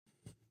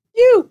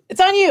Woo!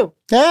 It's on you.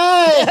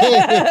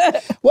 Hey!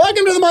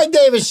 Welcome to the Mike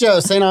Davis Show,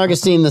 St.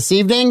 Augustine this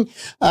evening.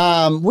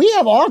 We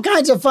have all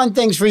kinds of fun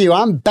things for you.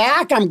 I'm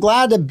back. I'm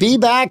glad to be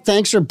back.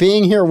 Thanks for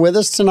being here with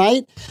us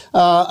tonight.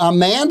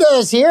 Amanda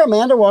is here.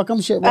 Amanda,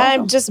 welcome.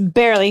 I'm just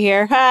barely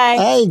here. Hi.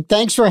 Hey,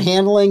 thanks for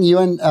handling you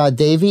and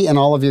Davey and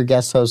all of your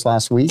guest hosts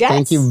last week. Yes.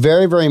 Thank you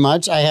very, very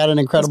much. I had an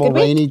incredible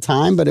rainy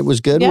time, but it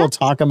was good. Yeah. We'll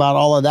talk about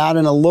all of that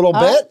in a little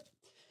bit.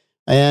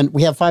 And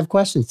we have 5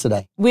 questions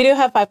today. We do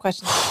have 5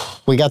 questions.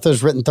 We got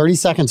those written 30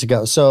 seconds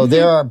ago. So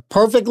they are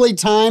perfectly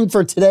timed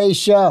for today's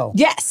show.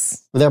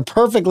 Yes. They're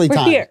perfectly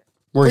timed.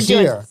 We're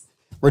here.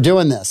 We're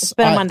doing this. It's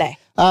been a Monday.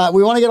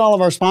 We want to get all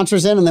of our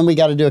sponsors in, and then we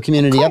got to do a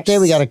community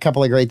update. We got a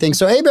couple of great things.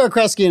 So Hebert,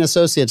 Kresge &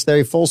 Associates,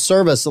 they're a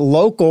full-service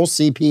local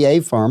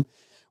CPA firm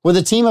with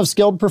a team of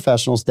skilled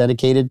professionals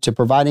dedicated to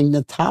providing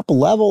the top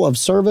level of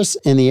service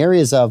in the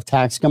areas of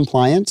tax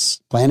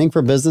compliance, planning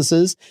for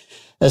businesses,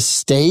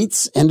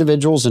 estates,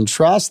 individuals, and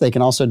trusts. They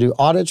can also do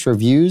audits,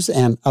 reviews,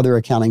 and other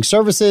accounting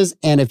services.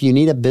 And if you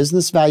need a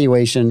business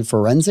valuation,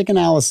 forensic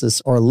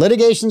analysis, or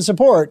litigation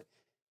support,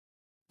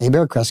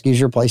 Hebert Kresge is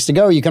your place to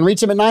go. You can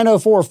reach them at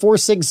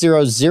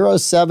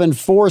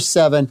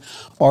 904-460-0747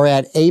 or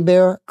at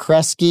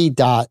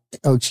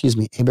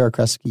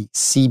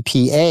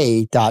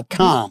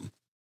HebertKresgeCPA.com.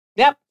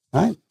 Yep.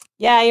 All right.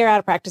 Yeah, you're out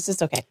of practice.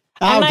 It's okay.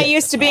 I'm not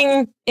used to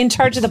being in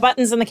charge of the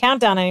buttons and the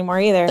countdown anymore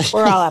either.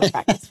 We're all out of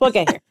practice. We'll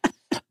get here.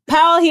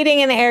 Powell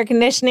Heating and Air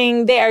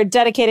Conditioning, they are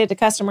dedicated to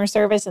customer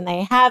service, and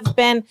they have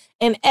been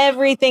in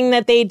everything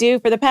that they do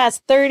for the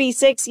past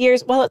 36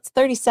 years. Well, it's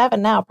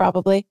 37 now,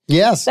 probably.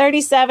 Yes.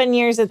 37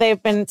 years that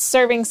they've been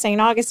serving St.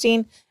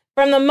 Augustine.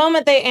 From the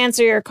moment they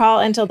answer your call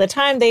until the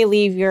time they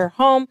leave your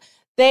home,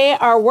 they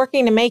are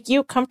working to make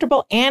you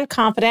comfortable and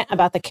confident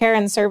about the care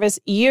and service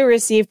you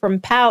receive from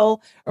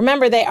Powell.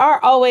 Remember, they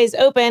are always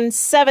open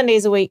 7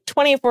 days a week,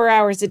 24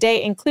 hours a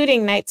day,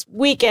 including nights,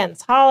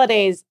 weekends,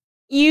 holidays.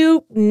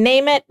 You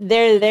name it,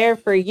 they're there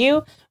for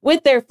you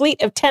with their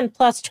fleet of 10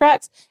 plus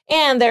trucks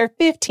and their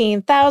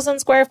 15,000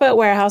 square foot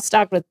warehouse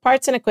stocked with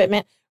parts and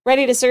equipment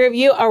ready to serve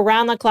you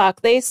around the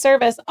clock. They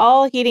service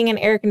all heating and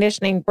air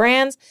conditioning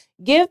brands.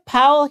 Give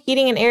Powell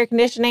Heating and Air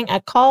Conditioning a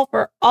call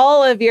for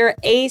all of your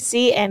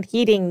AC and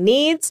heating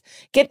needs.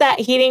 Get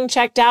that heating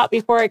checked out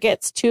before it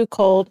gets too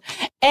cold.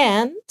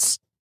 And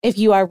if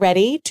you are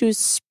ready to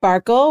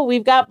sparkle,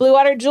 we've got Blue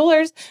Water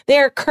Jewelers. They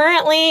are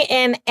currently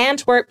in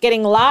Antwerp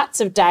getting lots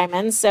of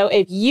diamonds. So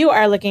if you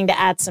are looking to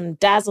add some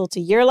dazzle to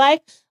your life,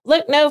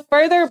 look no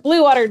further.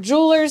 Blue Water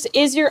Jewelers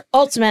is your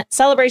ultimate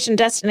celebration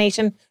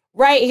destination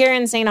right here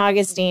in St.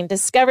 Augustine.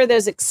 Discover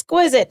those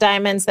exquisite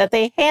diamonds that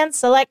they hand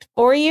select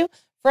for you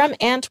from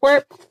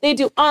Antwerp. They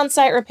do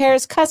on-site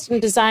repairs,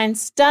 custom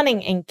designs,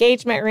 stunning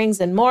engagement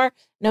rings, and more.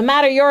 No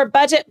matter your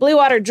budget, Blue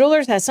Water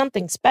Jewelers has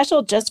something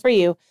special just for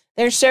you.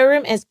 Their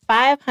showroom is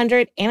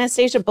 500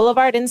 Anastasia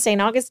Boulevard in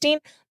St. Augustine.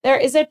 There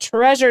is a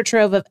treasure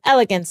trove of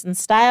elegance and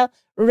style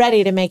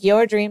ready to make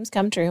your dreams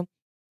come true.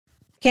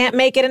 Can't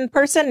make it in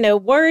person? No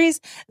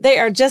worries. They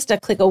are just a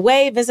click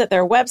away. Visit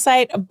their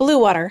website,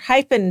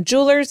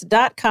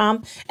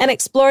 bluewater-jewelers.com, and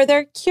explore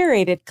their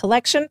curated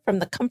collection from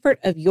the comfort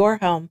of your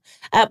home.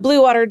 At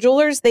Blue Water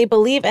Jewelers, they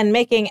believe in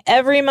making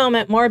every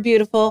moment more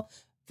beautiful.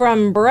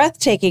 From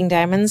breathtaking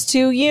diamonds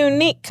to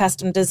unique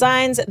custom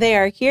designs, they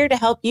are here to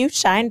help you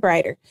shine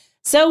brighter.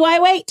 So why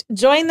wait?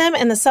 Join them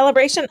in the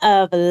celebration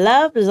of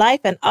love, life,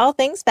 and all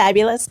things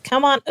fabulous.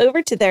 Come on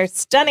over to their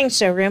stunning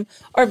showroom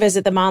or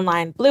visit them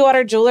online. Blue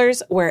Water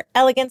Jewelers, where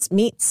elegance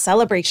meets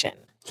celebration.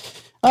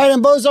 All right,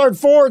 and Bozard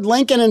Ford,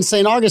 Lincoln, and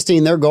St.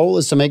 Augustine, their goal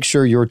is to make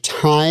sure your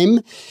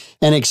time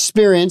and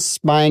experience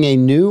buying a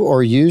new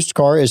or used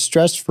car is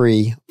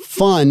stress-free,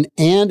 fun,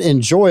 and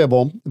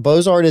enjoyable.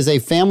 Bozard is a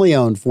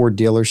family-owned Ford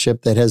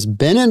dealership that has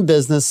been in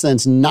business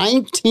since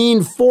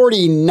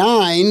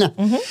 1949.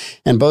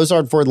 And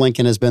Bozard Ford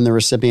Lincoln has been the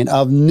recipient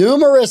of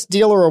numerous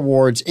dealer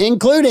awards,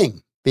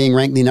 including being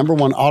ranked the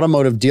 #1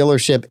 automotive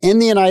dealership in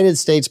the United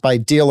States by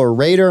Dealer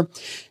Rater.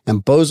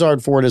 And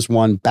Bozard Ford has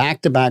won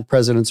back-to-back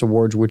President's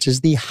Awards, which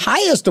is the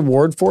highest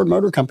award Ford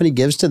Motor Company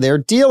gives to their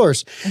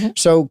dealers.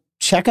 So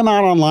check them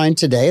out online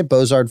today at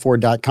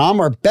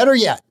bozardford.com, or better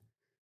yet,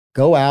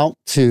 go out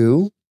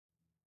to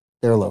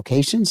their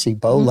location, see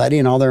Bo, Letty,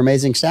 and all their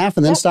amazing staff,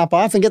 and then stop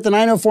off and get the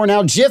 904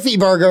 Now Jiffy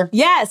Burger.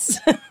 Yes.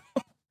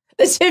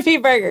 The Jiffy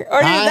Burger.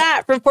 Order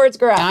that from Ford's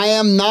Garage. I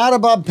am not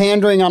above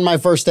pandering on my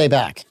first day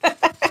back.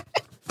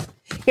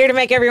 Here to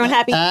make everyone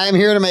happy. I'm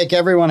here to make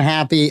everyone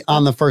happy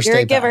on the first day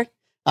You're a giver. back.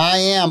 I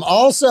am.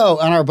 Also,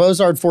 on our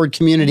Bozard Ford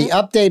community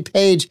update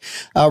page,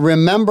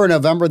 remember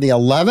November the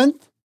 11th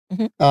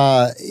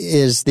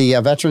is the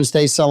Veterans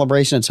Day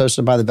celebration. It's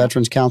hosted by the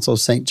Veterans Council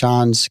of St.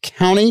 Johns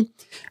County.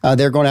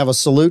 They're going to have a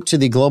salute to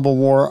the global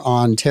war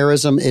on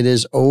terrorism. It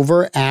is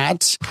over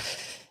at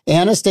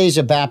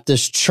Anastasia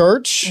Baptist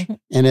Church,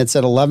 and it's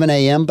at 11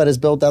 a.m. But as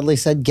Bill Dudley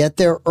said, get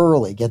there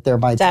early. Get there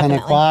by 10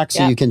 o'clock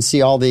so you can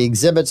see all the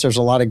exhibits. There's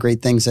a lot of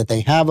great things that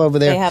they have over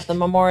there. They have the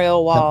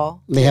memorial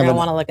wall. You're going to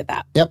want to look at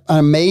that. Yep, an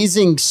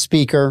amazing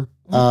speaker,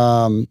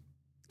 Colonel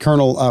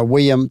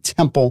William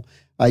Temple,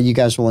 you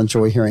guys will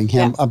enjoy hearing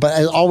him. Yeah. But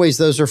as always,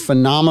 those are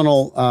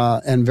phenomenal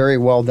and very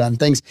well done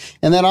things.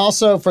 And then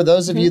also for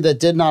those of you that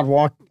did not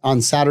walk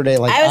on Saturday,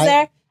 like I was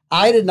there.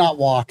 I did not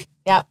walk.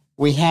 Yep.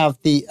 We have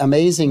the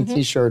amazing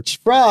T-shirts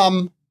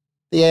from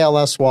the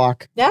ALS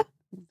walk. Yeah.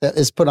 That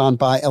is put on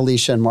by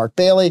Alicia and Mark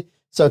Bailey.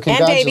 So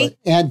congratulations.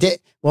 And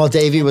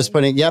Davey was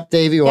putting,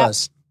 Davey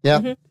was.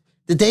 Yep. Mm-hmm.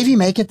 Did Davey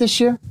make it this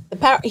year?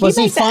 Was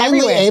he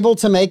finally able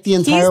to make the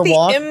entire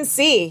walk? He's the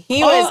MC.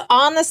 He was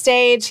on the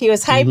stage. He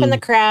was hyping the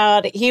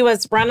crowd. He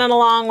was running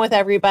along with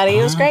everybody.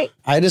 It was great.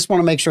 I just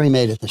want to make sure he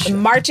made it this year.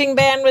 The marching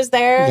band was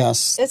there.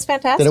 Yes. It's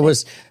fantastic.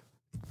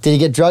 Did he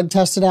get drug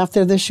tested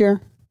after this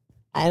year?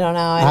 I don't know.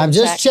 I'm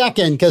just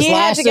checking because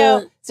last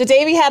year. So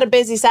Davey had a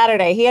busy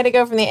Saturday. He had to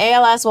go from the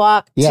ALS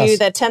walk to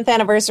the 10th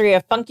anniversary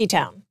of Funky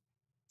Town.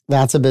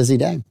 That's a busy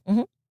day.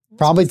 Mm-hmm.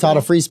 Probably taught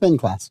a free spin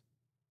class.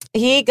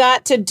 He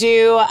got to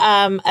do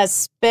a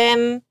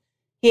spin.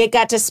 He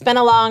got to spin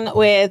along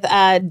with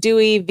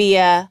Dewey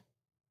Via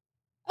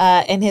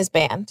in his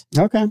band.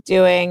 Okay.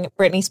 Doing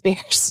Britney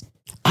Spears.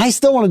 I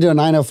still want to do a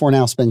 904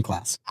 Now spin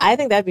class. I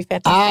think that'd be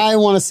fantastic. I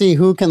want to see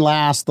who can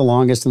last the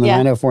longest in the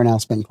 904 Now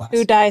spin class.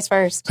 Who dies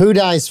first? Who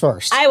dies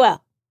first? I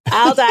will.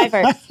 I'll die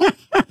first. And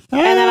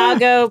then I'll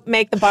go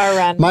make the bar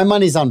run. My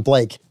money's on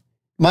Blake.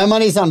 My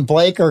money's on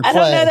Blake or Clay. I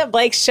don't know that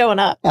Blake's showing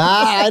up.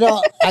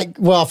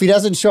 Well, if he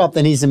doesn't show up,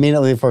 then he's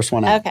immediately the first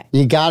one out. Okay.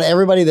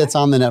 Everybody that's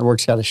on the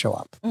network's got to show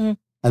up. Mm-hmm.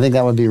 I think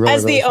that would be really,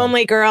 As the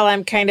only girl,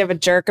 I'm kind of a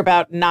jerk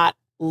about not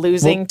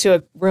losing to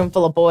a room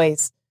full of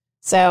boys.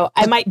 So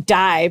I might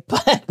die,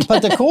 but.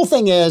 But the cool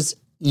thing is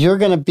you're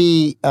going to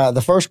be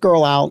the first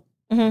girl out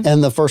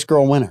and the first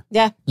girl winner.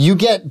 Yeah. You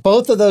get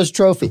both of those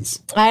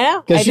trophies. I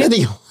know.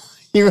 Because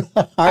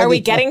Are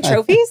we getting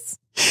trophies?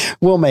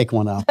 We'll make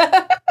one up.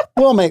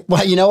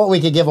 Well, you know what we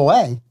could give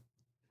away?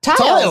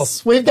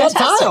 Tiles. We've got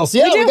tiles.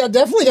 Yeah, we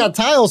definitely got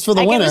tiles for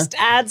the winner. I can just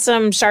add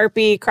some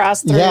Sharpie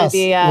cross through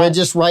the... we'll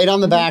just write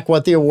on the back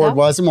what the award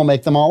was, and we'll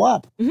make them all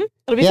up. Mm-hmm.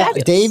 It'll be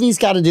fabulous. Davey's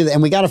got to do that,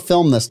 and we got to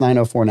film this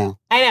 904 Now.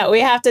 I know.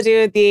 We have to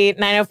do the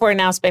 904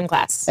 Now spin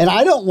class. And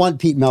I don't want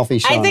Pete Melfi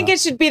showing up. I think it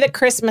should be the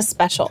Christmas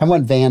special. I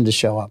want Van to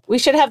show up. We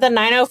should have the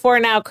 904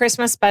 Now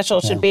Christmas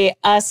special should be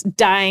us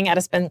dying at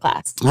a spin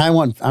class. I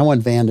want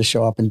Van to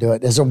show up and do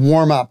it as a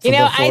warm-up for the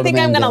Florida I think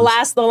I'm going to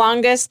last the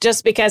longest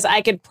just because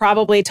I could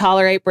probably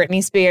tolerate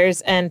Britney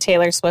Spears and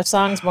Taylor Swift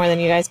songs more than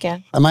you guys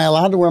can. Am I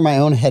allowed to wear my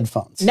own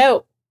headphones?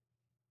 No,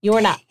 you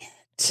are not.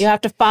 You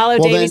have to follow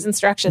Davey's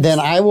instructions. Then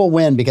I will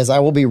win because I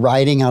will be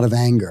riding out of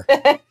anger.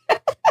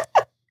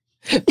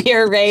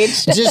 Pure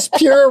rage. Just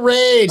pure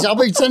rage. I'll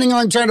be sitting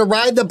on trying to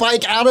ride the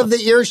bike out of the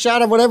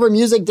earshot of whatever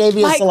music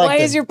Davey has selected.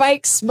 Why is your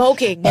bike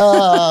smoking?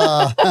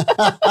 No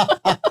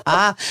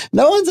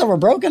one's ever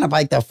broken a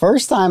bike the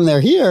first time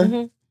they're here.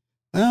 Mm-hmm.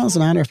 Well, as a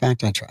matter of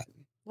fact, I tried.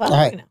 Well, all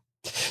right.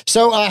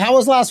 So how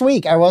was last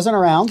week? I wasn't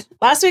around.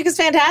 Last week was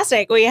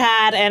fantastic. We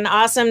had an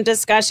awesome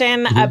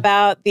discussion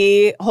about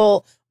the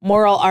whole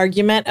moral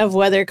argument of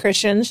whether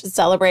Christians should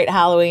celebrate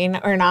Halloween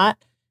or not.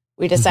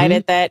 We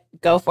decided that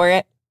go for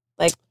it.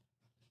 Like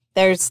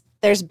there's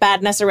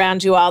badness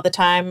around you all the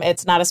time.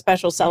 It's not a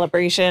special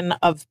celebration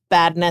of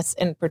badness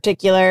in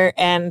particular.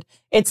 And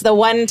it's the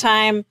one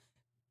time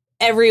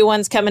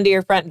everyone's coming to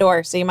your front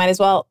door. So you might as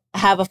well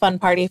have a fun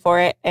party for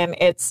it. And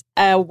it's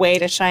a way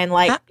to shine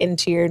light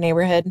into your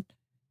neighborhood.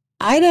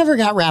 I never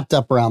got wrapped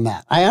up around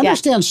that. I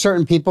understand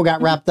certain people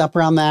got wrapped up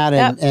around that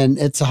and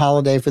it's a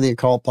holiday for the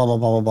occult, blah, blah,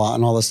 blah, blah, blah,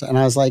 and all this. And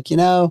I was like,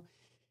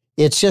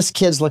 it's just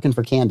kids looking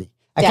for candy.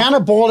 I kind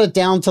of boiled it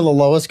down to the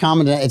lowest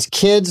common. It's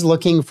kids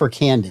looking for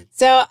candy.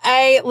 So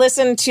I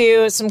listened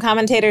to some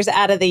commentators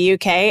out of the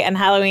UK, and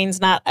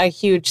Halloween's not a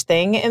huge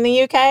thing in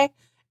the UK.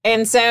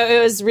 And so it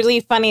was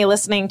really funny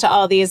listening to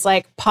all these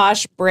like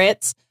posh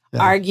Brits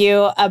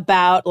argue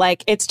about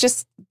like, it's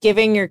just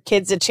giving your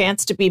kids a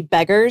chance to be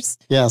beggars.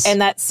 Yes.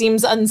 And that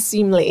seems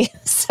unseemly.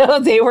 So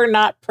they were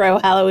not pro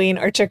Halloween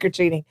or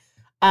trick-or-treating.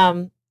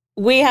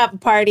 We have a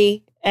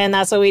party, and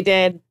that's what we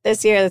did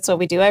this year. That's what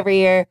we do every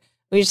year.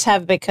 We just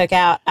have a big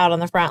cookout out on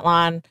the front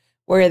lawn.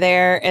 We're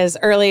there as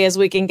early as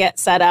we can get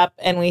set up,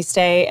 and we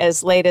stay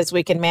as late as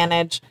we can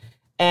manage.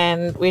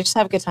 And we just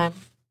have a good time.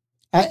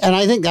 And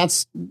I think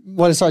that's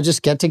what it's all,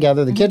 just get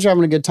together. The kids are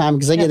having a good time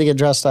because they get to get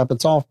dressed up.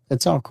 It's all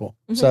cool.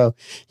 Mm-hmm. So,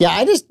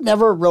 I just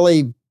never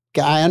really...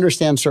 I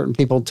understand certain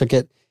people took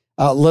it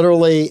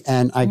literally,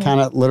 and I kind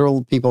of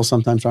literal people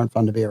sometimes aren't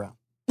fun to be around.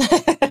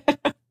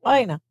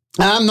 Well,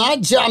 I'm not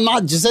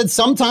just said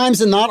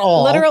sometimes and not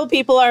all. Literal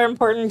people are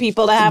important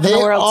people to have in the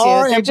world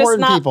too. They're just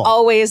not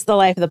always the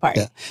life of the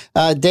party.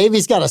 Yeah.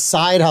 Davey's got a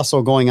side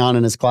hustle going on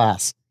in his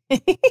class.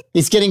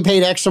 He's getting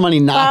paid extra money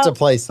not to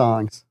play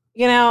songs.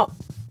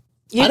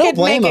 You could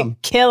make a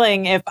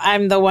killing if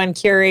I'm the one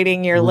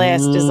curating your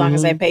list as long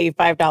as I pay you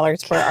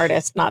 $5 per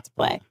artist not to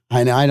play.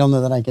 I know. I don't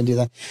know that I can do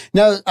that.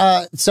 No.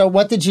 So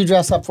what did you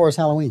dress up for as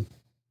Halloween?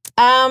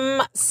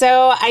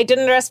 So I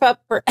didn't dress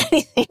up for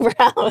anything for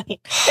Halloween.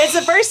 It's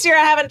the first year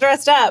I haven't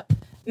dressed up,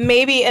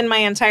 maybe in my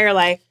entire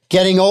life.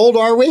 Getting old,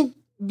 are we?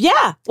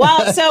 Yeah.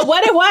 Well, so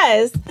what it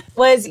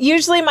was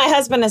usually my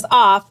husband is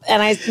off,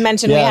 and I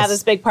mentioned we have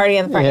this big party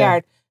in the front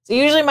yard. So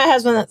usually my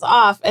husband is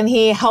off, and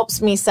he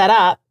helps me set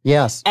up.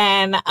 Yes.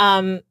 And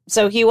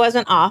so he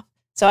wasn't off,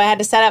 so I had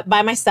to set up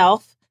by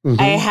myself.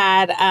 I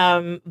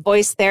had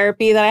voice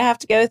therapy that I have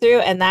to go through,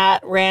 and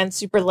that ran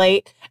super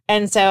late,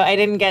 and so I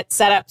didn't get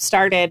set up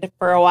started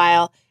for a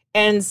while.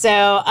 And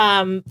so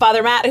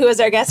Father Matt, who was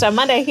our guest on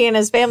Monday, he and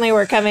his family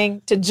were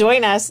coming to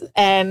join us,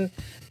 and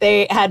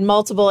they had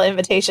multiple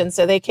invitations.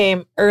 So they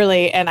came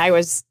early, and I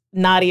was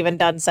not even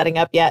done setting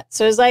up yet.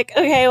 So it was like,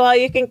 okay, well,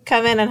 you can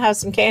come in and have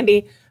some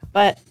candy,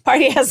 but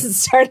party hasn't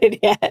started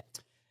yet.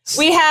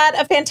 We had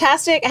a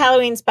fantastic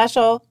Halloween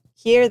special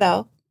here,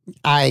 though.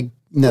 I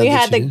know we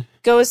had the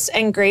Ghosts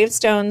and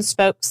Gravestones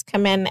folks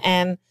come in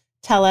and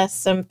tell us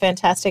some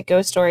fantastic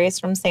ghost stories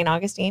from St.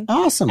 Augustine.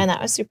 Awesome. And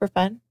that was super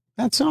fun.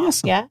 That's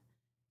awesome. Yeah.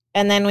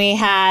 And then we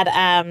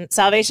had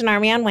Salvation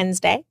Army on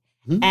Wednesday.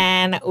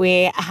 And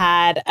we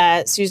had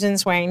Susan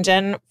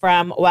Swearingen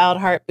from Wild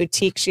Heart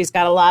Boutique. She's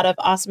got a lot of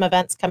awesome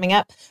events coming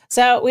up.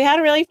 So we had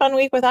a really fun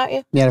week without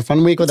you. You had a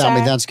fun week without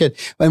me. That's good.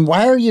 And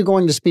why are you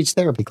going to speech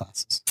therapy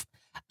classes?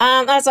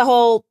 That's a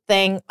whole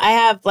thing. I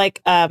have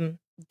like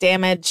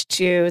damage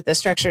to the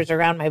structures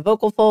around my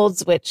vocal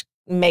folds, which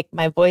make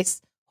my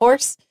voice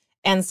hoarse.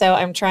 And so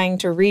I'm trying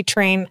to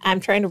relearn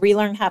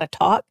how to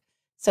talk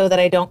so that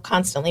I don't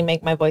constantly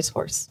make my voice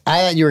hoarse.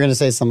 I thought you were going to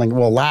say something.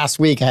 Well, last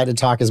week I had to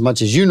talk as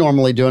much as you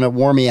normally do, and it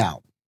wore me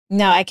out.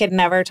 No, I could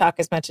never talk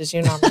as much as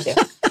you normally do.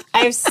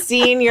 I've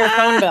seen your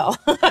phone bill.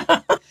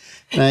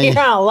 You're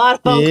on a lot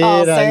of phone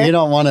calls, sir. You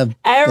don't want to.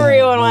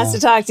 Everyone wants to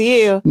talk to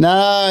you.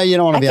 No, you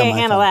don't want to be on my phone. I can't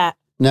handle that.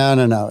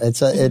 No.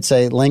 It's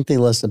a lengthy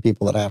list of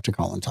people that I have to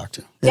call and talk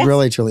to. It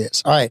really, truly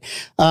is. All right.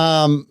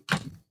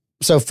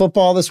 So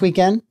football this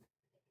weekend.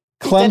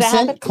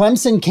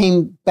 Clemson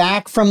came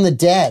back from the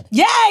dead.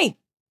 Yay!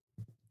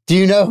 Do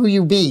you know who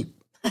you beat?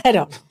 I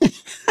don't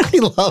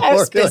know. I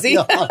was busy.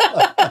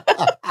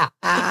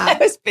 I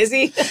was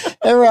busy.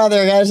 Everyone out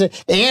there, guys.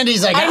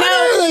 Andy's like, I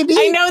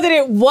know that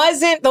it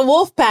wasn't the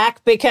Wolfpack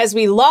because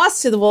we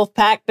lost to the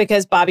Wolfpack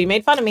because Bobby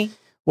made fun of me.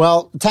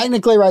 Well,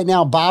 technically right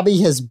now, Bobby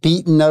has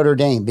beaten Notre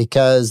Dame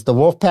because the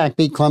Wolfpack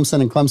beat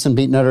Clemson and Clemson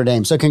beat Notre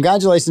Dame. So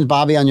congratulations,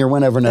 Bobby, on your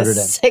win over Notre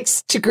Dame.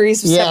 6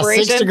 degrees of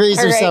separation. 6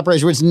 degrees of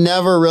separation, which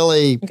never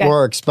really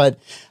works. But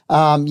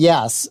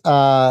yes,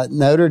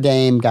 Notre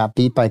Dame got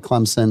beat by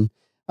Clemson.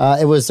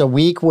 It was a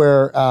week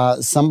where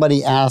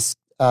somebody asked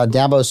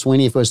Dabo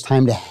Swinney if it was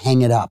time to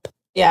hang it up.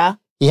 Yeah.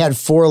 He had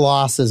 4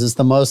 losses. It's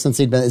the most since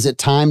he'd been. Is it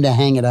time to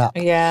hang it up?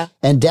 Yeah.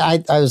 And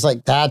I was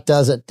like, that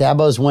does it.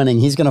 Dabo's winning.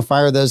 He's going to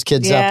fire those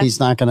kids up. He's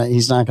not going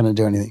to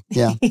do anything.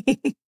 Yeah.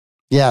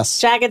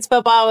 Yes. Jackets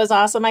football was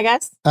awesome, I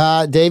guess.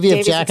 Davey,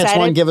 if Jackets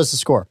won, give us a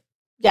score.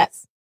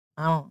 Yes.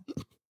 Oh.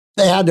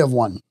 They had to have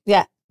won.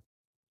 Yeah.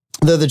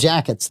 They're the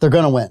Jackets. They're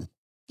going to win.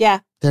 Yeah.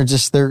 They're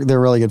a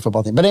really good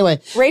football team. But anyway.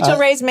 Rachel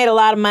Ray's made a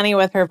lot of money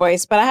with her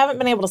voice, but I haven't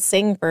been able to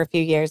sing for a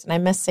few years, and I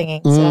miss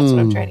singing. So that's what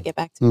I'm trying to get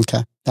back to.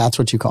 Okay. That's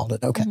what you called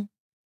it. Okay.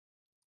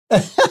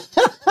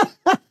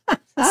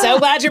 So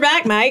glad you're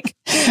back, Mike.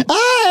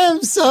 I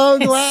am so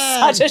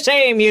glad. It's such a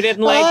shame you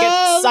didn't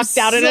get sucked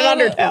out in an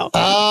undertow.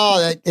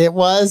 Oh, it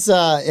was.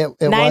 It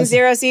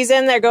 9-0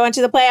 season. They're going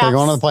to the playoffs. They're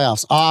going to the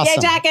playoffs. Awesome.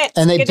 Yay, Jackets.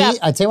 And they Good beat, job.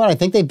 I tell you what, I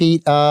think they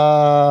beat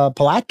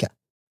Palatka.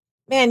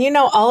 Man, you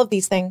know all of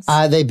these things.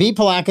 They beat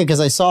Palatka because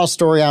I saw a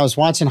story. I was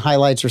watching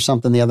highlights or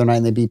something the other night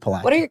and they beat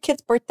Palatka. What are your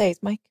kids' birthdays,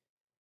 Mike?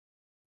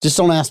 Just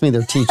don't ask me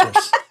their teachers.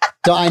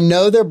 I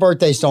know their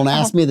birthdays. Don't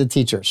ask me the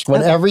teachers.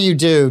 Whatever you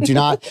do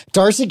not.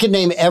 Darcy can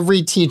name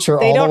every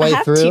teacher all the way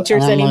through. They don't have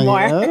teachers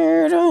anymore. Like,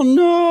 I don't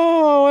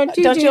know.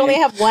 Don't you only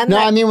have one? No,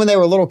 I mean when they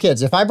were little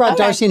kids. If I brought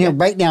Darcy in here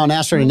right now and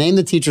asked her to name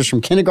the teachers from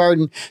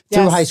kindergarten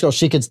through high school,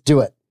 she could do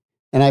it.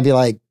 And I'd be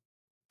like,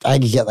 I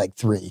could get like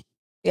 3.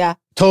 Yeah.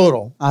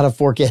 Total out of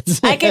 4 kids.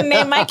 I can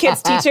name my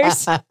kids'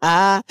 teachers.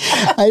 I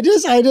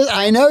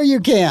know you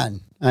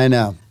can. I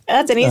know.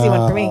 That's an easy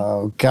one for me.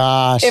 Oh,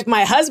 gosh. If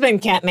my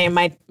husband can't name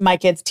my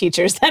kids'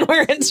 teachers, then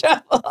we're in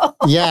trouble.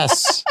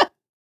 Yes.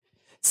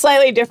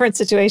 Slightly different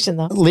situation,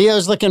 though.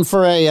 Leo's looking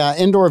for a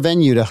indoor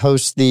venue to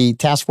host the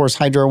Task Force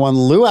Hydro One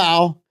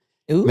Luau,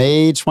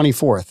 May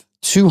 24th.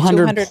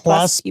 200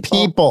 plus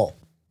people.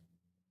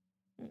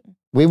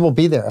 We will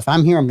be there. If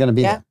I'm here, I'm going to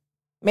be there.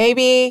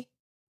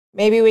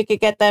 Maybe we could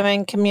get them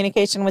in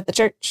communication with the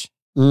church.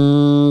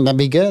 That'd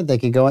be good. They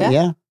could go in.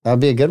 Yeah, that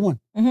would be a good one.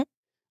 Mm-hmm.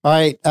 All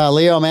right.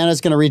 Leo,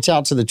 Amanda's going to reach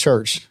out to the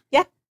church.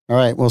 Yeah. All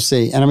right. We'll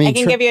see. And I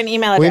can give you an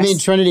email address. We mean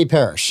Trinity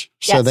Parish.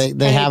 So yes,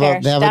 they have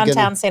a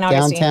downtown St.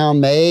 Augustine.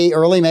 Downtown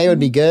early May would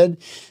be good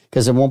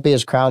because it won't be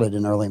as crowded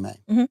in early May.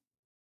 Mm-hmm.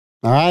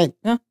 All right.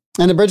 Yeah.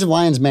 And the Bridge of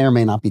Lions may or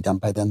may not be done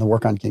by then, the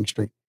work on King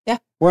Street. Yeah.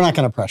 We're not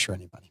going to pressure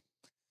anybody.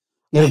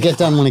 It'll get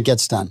done when it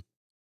gets done.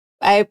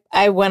 I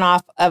went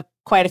off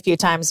quite a few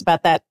times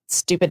about that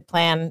stupid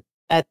plan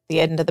at the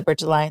end of the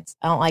Bridge of Lions.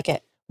 I don't like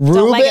it.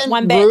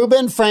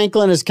 Reuben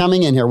Franklin is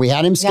coming in here. We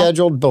had him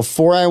scheduled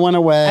before I went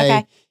away.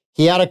 Okay.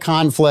 He had a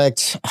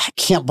conflict. I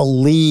can't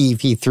believe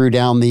he threw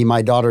down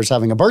my daughter's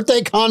having a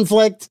birthday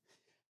conflict.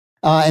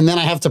 And then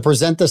I have to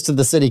present this to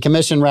the city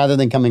commission rather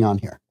than coming on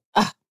here.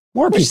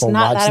 More people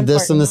watch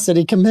this than the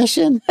city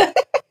commission.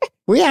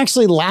 We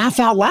actually laugh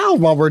out loud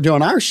while we're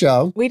doing our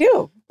show. We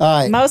do.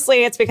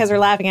 Mostly it's because we're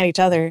laughing at each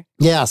other.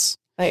 Yes.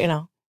 But, you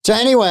know. So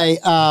anyway,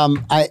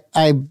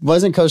 I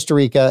was in Costa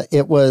Rica.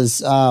 It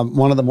was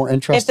one of the more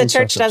interesting. If the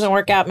church doesn't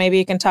work out, maybe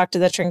you can talk to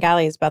the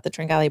Tringallis about the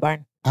Tringali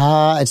barn.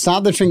 It's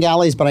not the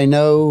Tringallis, but I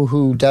know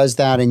who does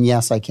that. And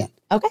yes, I can.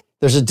 Okay.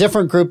 There's a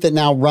different group that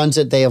now runs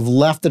it. They have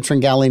left the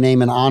Tringali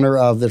name in honor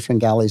of the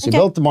Tringallis who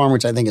built the barn,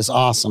 which I think is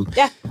awesome.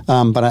 Yeah.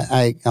 But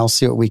I'll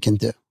see what we can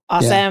do.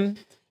 Awesome.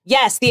 Yeah.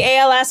 Yes, the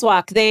ALS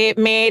walk. They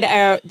made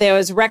there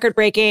was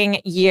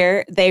record-breaking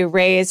year. They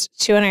raised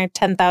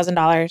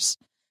 $210,000,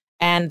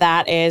 and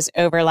that is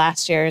over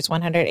last year's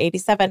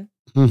 $187,000.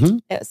 Mm-hmm.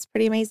 It was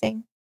pretty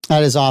amazing.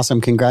 That is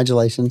awesome.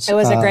 Congratulations. It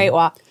was a great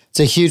walk.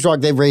 It's a huge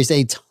walk. They've raised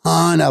a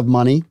ton of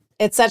money.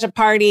 It's such a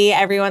party.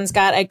 Everyone's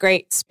got a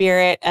great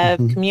spirit of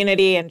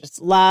community and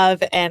just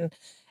love and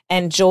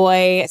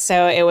joy.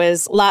 So it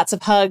was lots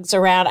of hugs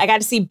around. I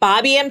got to see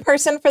Bobby in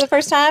person for the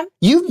first time.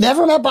 You've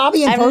never met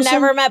Bobby in person? I've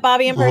never met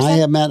Bobby in person. I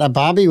have met.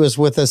 Bobby was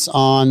with us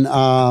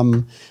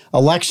on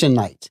election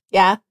night.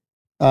 Yeah.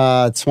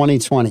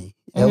 2020.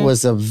 It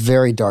was a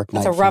very dark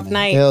night. It was a rough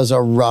night. It was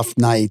a rough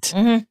night.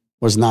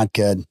 Was not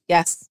good.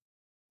 Yes.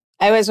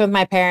 I was with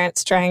my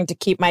parents trying to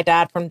keep my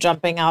dad from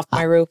jumping off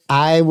my roof.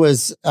 I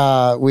was,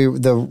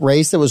 the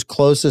race that was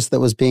closest that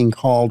was being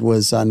called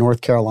was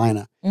North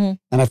Carolina. And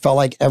I felt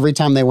like every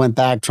time they went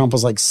back, Trump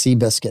was like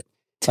Seabiscuit.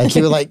 Like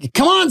he was like,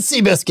 come on,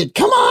 Seabiscuit.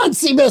 Come on,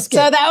 Seabiscuit.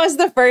 So that was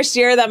the first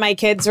year that my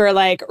kids were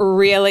like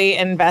really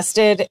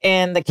invested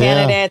in the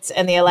candidates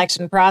and the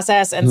election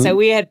process. And so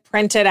we had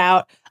printed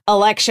out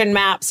election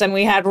maps and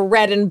we had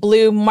red and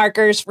blue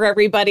markers for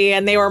everybody.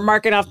 And they were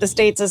marking off the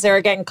states as they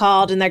were getting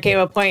called. And there came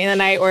a point in the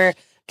night where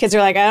kids were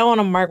like, I don't want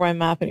to mark my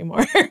map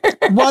anymore.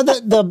 Well,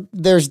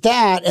 there's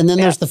that. And then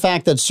there's the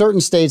fact that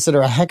certain states that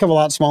are a heck of a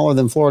lot smaller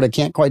than Florida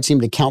can't quite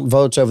seem to count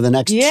votes over the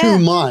next 2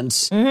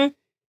 months. And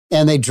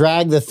they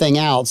drag the thing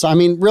out. So, I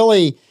mean,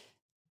 really,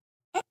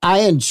 I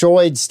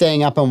enjoyed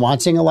staying up and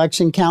watching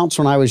election counts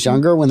when I was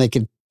younger, when they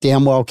could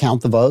damn well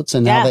count the votes,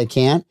 and now they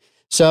can't.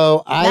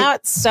 So now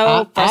it's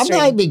so frustrating.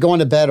 I might be going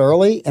to bed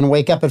early and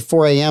wake up at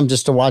 4 a.m.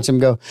 just to watch them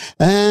go,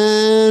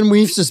 and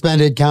we've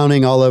suspended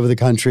counting all over the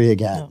country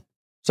again. Oh.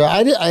 So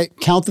I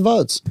count the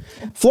votes.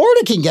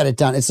 Florida can get it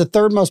done. It's the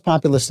third most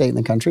populous state in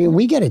the country, and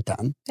we get it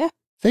done. Yeah.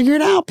 Figure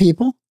it out,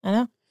 people. I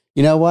know.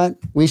 You know what?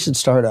 We should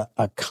start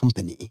a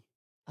company.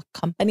 A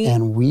company?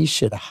 And we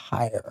should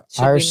hire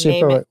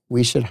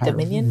we should hire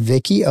Dominion?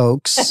 Vicky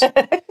Oaks.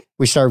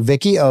 We start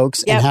Vicky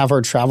Oaks and have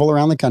her travel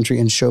around the country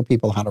and show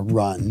people how to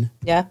run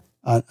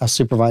a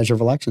supervisor of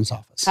elections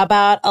office. How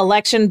about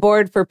election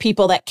board for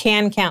people that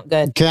can count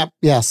good?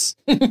 Yes.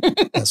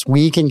 Yes,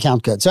 we can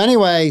count good. So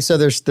anyway, so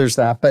there's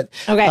that. But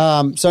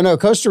so no,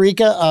 Costa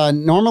Rica,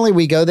 normally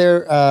we go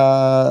there.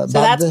 So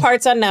that's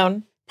parts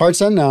unknown. Parts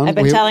unknown. I've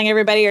been telling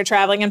everybody you're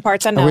traveling in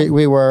parts unknown.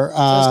 We were.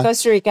 So it's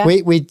Costa Rica.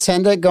 We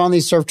tend to go on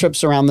these surf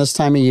trips around this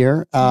time of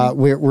year.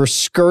 We're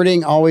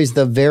skirting always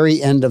the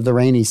very end of the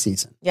rainy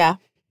season. Yeah.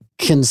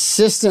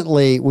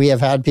 Consistently, we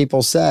have had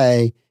people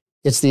say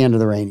it's the end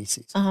of the rainy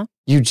season.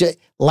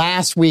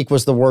 Last week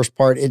was the worst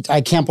part.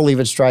 I can't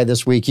believe it's dry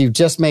this week. You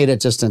just made it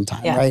just in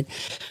time, right?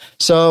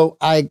 So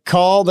I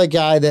called the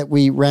guy that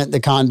we rent the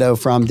condo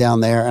from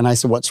down there, and I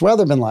said, "What's the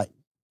weather been like?"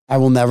 I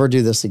will never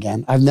do this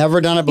again. I've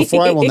never done it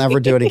before. I will never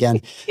do it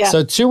again.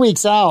 So 2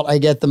 weeks out, I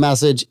get the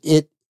message.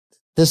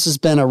 This has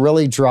been a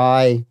really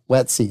dry,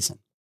 wet season.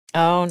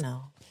 Oh,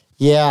 no.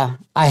 Yeah.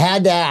 I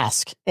had to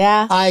ask.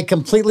 Yeah. I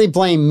completely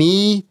blame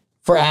me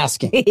for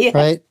asking,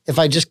 right? If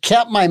I just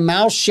kept my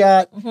mouth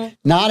shut,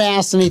 not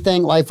asked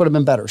anything, life would have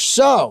been better.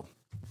 So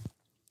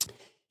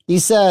he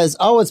says,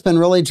 it's been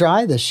really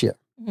dry this year.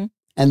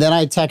 And then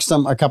I text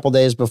him a couple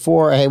days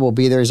before, hey, we'll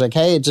be there. He's like,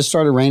 hey, it just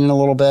started raining a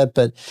little bit,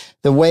 but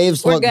the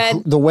waves look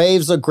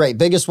great.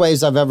 Biggest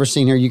waves I've ever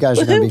seen here. You guys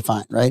are going to be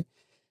fine, right?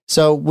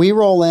 So we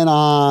roll in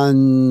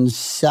on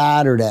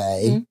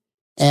Saturday,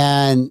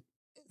 and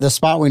the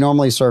spot we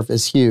normally surf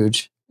is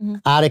huge,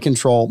 out of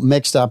control,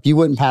 mixed up. You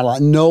wouldn't paddle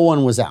out. No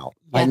one was out.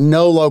 Like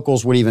no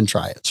locals would even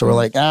try it. So we're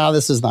like,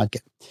 this is not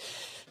good.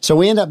 So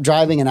we end up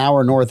driving an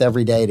hour north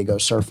every day to go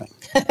surfing.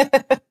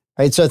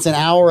 Right, so it's an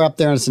hour up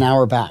there and it's an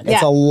hour back.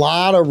 It's a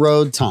lot of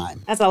road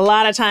time. That's a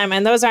lot of time,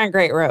 and those aren't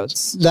great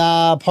roads.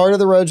 Part of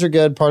the roads are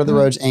good. Part of the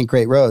roads ain't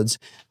great roads.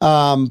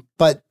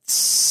 But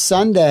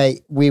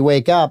Sunday, we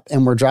wake up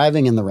and we're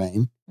driving in the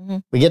rain.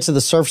 We get to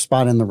the surf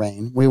spot in the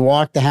rain. We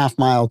walk the half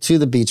mile to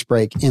the beach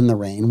break in the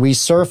rain. We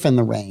surf in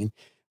the rain.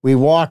 We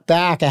walk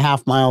back a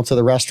half mile to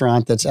the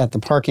restaurant that's at the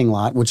parking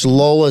lot, which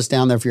Lola's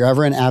down there. If you're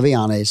ever in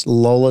Avianes,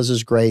 Lola's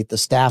is great. The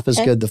staff is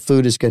good. The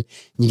food is good.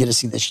 And you get to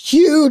see this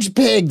huge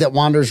pig that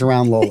wanders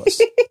around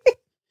Lola's.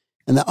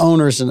 And the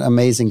owner's an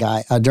amazing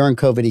guy. During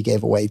COVID, he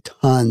gave away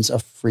tons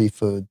of free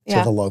food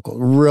to the local.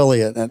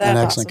 Really an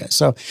excellent guy.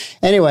 So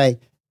anyway,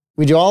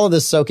 we do all of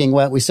this soaking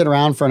wet. We sit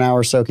around for an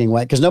hour soaking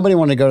wet because nobody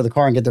wanted to go to the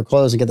car and get their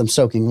clothes and get them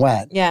soaking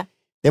wet. Yeah.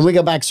 Then we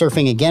go back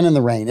surfing again in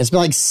the rain. It's been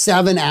like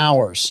 7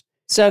 hours.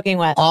 Soaking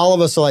wet. All of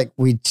us are like,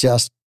 we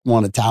just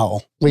want a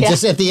towel. We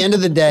just, at the end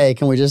of the day,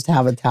 can we just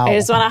have a towel? I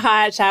just want a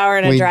hot shower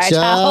and a dry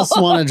towel. We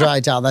just want a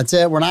dry towel. That's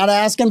it. We're not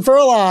asking for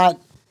a lot,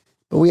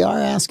 but we are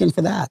asking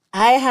for that.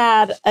 I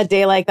had a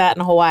day like that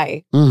in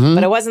Hawaii,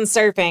 but it wasn't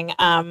surfing.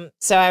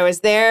 So I was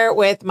there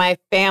with my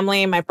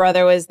family. My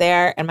brother was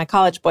there and my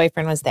college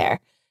boyfriend was there.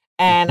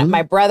 And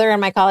my brother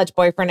and my college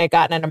boyfriend had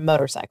gotten into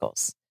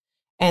motorcycles.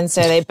 And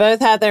so they both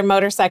had their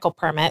motorcycle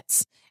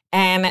permits.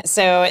 And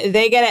so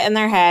they get it in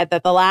their head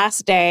that the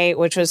last day,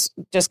 which was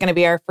just going to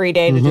be our free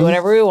day to do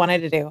whatever we wanted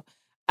to do,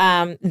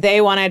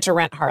 they wanted to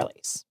rent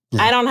Harleys.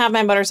 Yeah. I don't have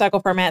my motorcycle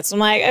permits. I'm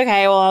like,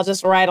 okay, well, I'll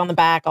just ride on the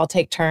back. I'll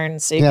take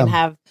turns so you can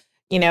have,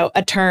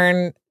 a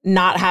turn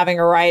not having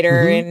a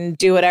rider and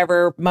do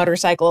whatever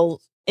motorcycle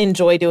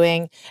enjoy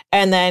doing.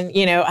 And then,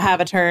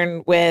 have a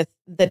turn with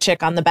the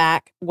chick on the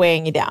back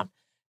weighing you down.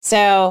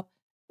 So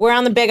we're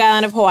on the Big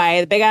Island of Hawaii.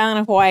 The Big Island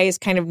of Hawaii is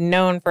kind of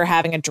known for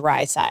having a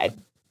dry side,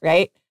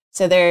 right?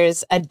 So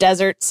there's a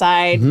desert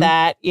side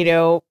that,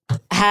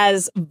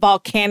 has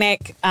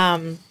volcanic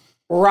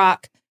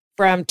rock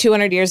from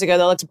 200 years ago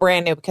that looks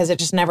brand new because it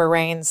just never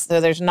rains.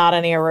 So there's not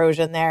any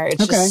erosion there.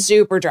 It's just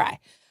super dry.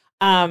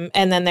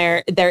 And then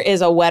there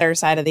is a wetter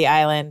side of the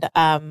island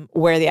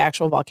where the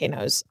actual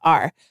volcanoes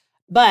are.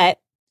 But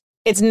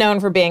it's known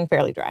for being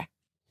fairly dry.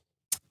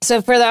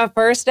 So for the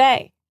first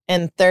day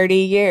in 30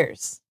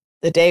 years,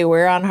 the day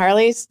we're on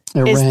Harleys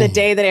is the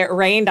day that it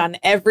rained on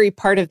every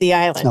part of the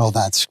island. Oh,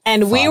 that's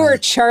And we were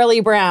Charlie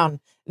Brown.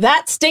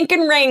 That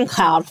stinking rain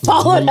cloud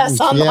followed us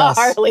on the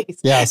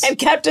Harleys and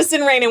kept us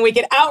in rain, and we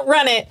could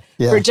outrun it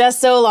for just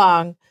so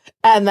long.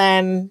 And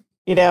then,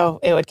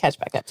 it would catch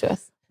back up to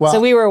us. Well, so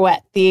we were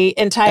wet. The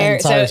entire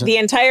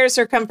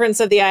circumference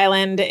of the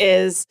island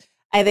is,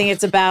 I think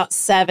it's about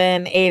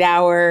 7-8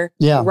 hour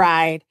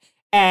ride.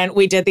 And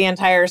we did the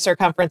entire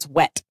circumference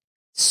wet,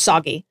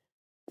 soggy.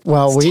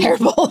 Well,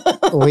 terrible.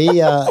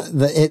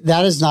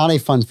 That is not a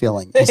fun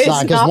feeling. It's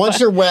not, because once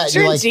you're wet,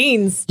 you're like,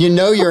 jeans.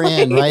 You're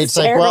in, right? It's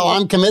like, well,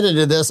 I'm committed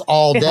to this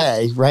all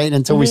day, right?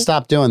 Until we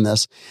stop doing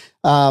this.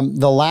 It wasn't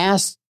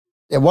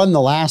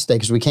the last day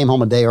because we came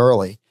home a day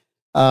early.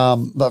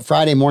 But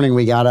Friday morning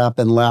we got up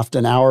and left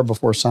an hour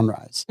before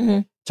sunrise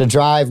to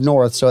drive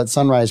north. So at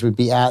sunrise we'd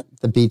be at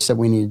the beach that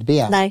we needed to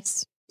be at.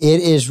 Nice. It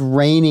is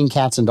raining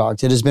cats and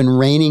dogs. It has been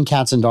raining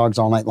cats and dogs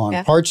all night long.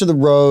 Yeah. Parts of the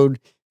road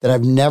that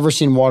I've never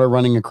seen water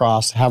running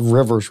across have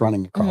rivers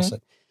running across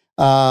it.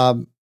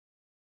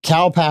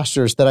 Cow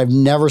pastures that I've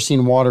never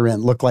seen water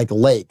in look like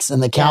lakes,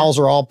 and the cows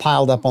are all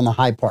piled up on the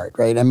high part,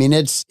 right? I mean,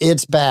 it's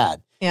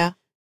bad. Yeah.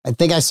 I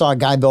think I saw a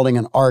guy building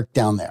an ark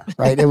down there,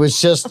 right? It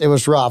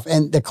was rough.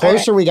 And the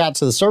closer we got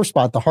to the surf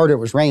spot, the harder it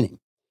was raining.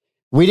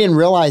 We didn't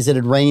realize it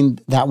had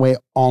rained that way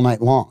all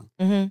night long.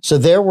 So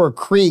there were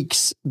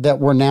creeks that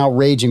were now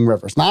raging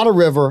rivers. Not a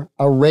river,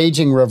 a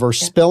raging river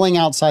spilling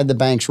outside the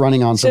banks,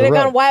 running onto the road. Should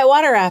have gone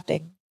whitewater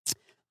rafting.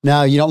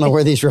 No, you don't know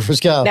where these rivers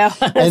go. No,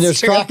 and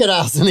there's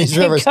crocodiles in these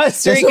rivers.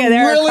 Costa Rica, it's a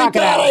really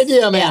bad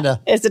idea, Amanda.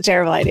 Yeah, it's a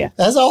terrible idea.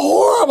 That's a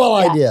horrible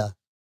idea.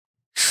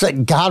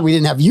 Thank God we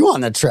didn't have you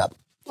on the trip.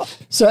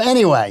 So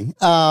anyway,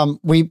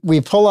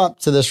 we pull up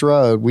to this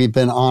road we've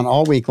been on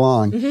all week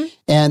long,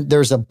 and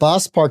there's a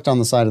bus parked on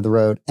the side of the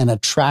road and a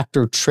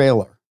tractor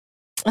trailer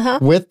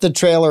with the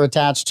trailer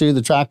attached to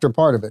the tractor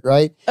part of it,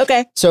 right?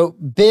 Okay. So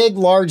big,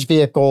 large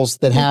vehicles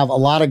that have a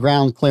lot of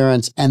ground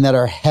clearance and that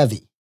are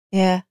heavy.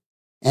 Yeah.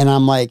 And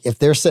I'm like, if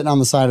they're sitting on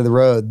the side of the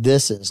road,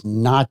 this is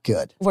not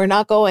good. We're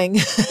not going.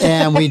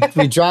 And we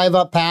drive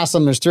up past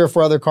them. There's 3 or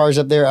 4 other cars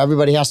up there.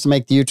 Everybody has to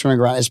make the U-turn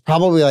around. It's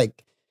probably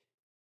like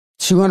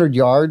 200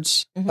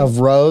 yards of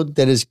road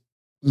that is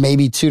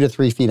maybe 2 to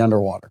 3 feet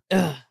underwater.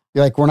 Ugh.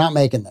 You're like, we're not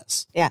making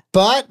this. Yeah.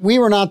 But we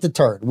were not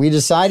deterred. We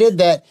decided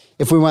that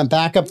if we went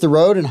back up the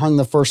road and hung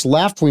the first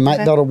left, we might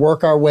be able to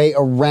work our way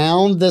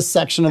around this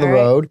section of the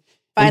road.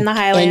 Find the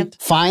highland.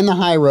 Find the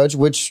high roads,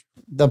 which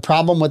the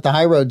problem with the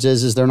high roads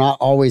is they're not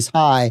always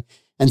high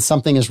and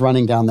something is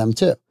running down them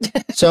too.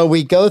 So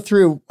we go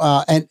through,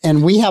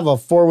 and we have a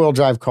 4-wheel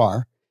drive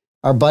car.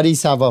 Our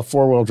buddies have a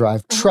 4-wheel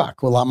drive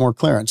truck with a lot more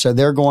clearance. So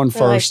they're going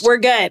first. Like, we're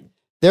good.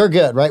 They're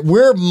good, right?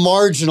 We're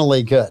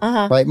marginally good,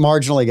 right?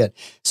 Marginally good.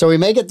 So we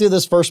make it through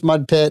this first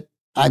mud pit.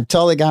 I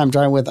tell the guy I'm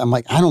driving with, I'm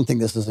like, I don't think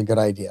this is a good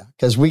idea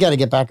because we got to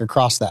get back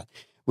across that.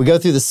 We go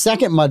through the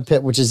second mud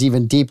pit, which is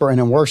even deeper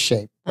and in worse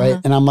shape, right?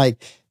 And I'm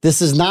like,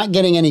 this is not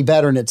getting any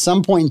better. And at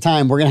some point in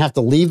time, we're going to have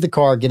to leave the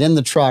car, get in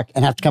the truck,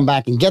 and have to come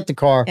back and get the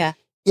car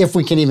if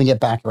we can even get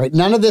back, right?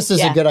 None of this is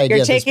a good idea.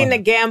 You're taking the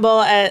gamble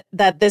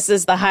that this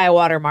is the high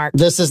water mark.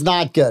 This is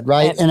not good,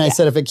 right? And I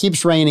said, if it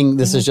keeps raining,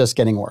 this is just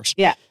getting worse.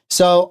 Yeah.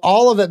 So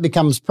all of it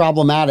becomes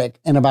problematic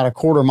in about a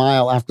quarter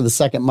mile after the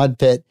second mud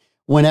pit,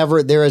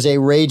 whenever there is a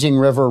raging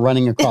river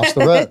running across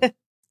the road.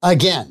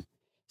 Again.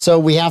 So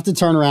we have to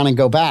turn around and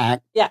go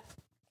back. Yeah.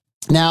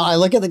 Now I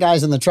look at the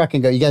guys in the truck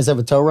and go, you guys have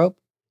a tow rope?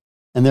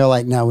 And they're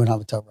like, no, we don't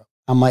have a tow rope.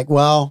 I'm like,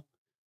 well,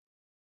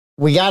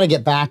 we got to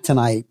get back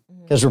tonight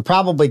because we're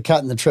probably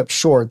cutting the trip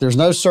short. There's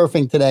no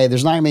surfing today.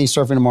 There's not going to be any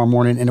surfing tomorrow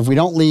morning. And if we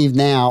don't leave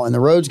now and the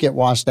roads get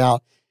washed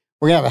out,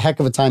 we're going to have a heck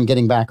of a time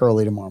getting back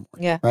early tomorrow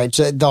morning. Yeah. Right.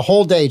 So the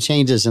whole day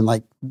changes in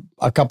like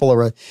a couple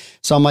of,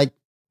 so I'm like,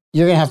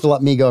 you're going to have to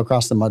let me go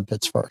across the mud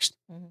pits first.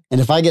 Mm-hmm. And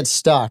if I get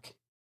stuck,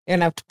 you're going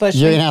to have to push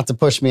You're going to have to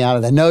push me out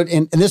of that. No,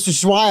 and this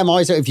is why I'm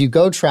always, if you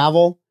go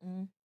travel,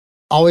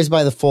 always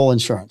buy the full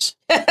insurance.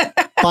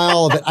 Buy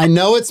all of it. I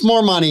know it's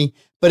more money,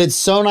 but it's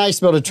so nice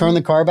to be able to turn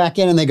the car back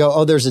in and they go,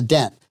 oh, there's a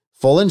dent.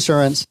 Full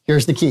insurance.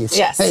 Here's the keys.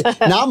 Yes. Hey,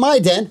 not my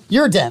dent,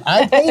 your dent.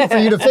 I paid for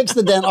you to fix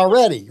the dent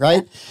already,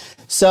 right?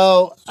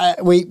 So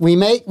we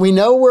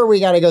know where we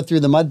got to go through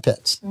the mud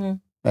pits,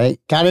 right?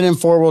 Got it in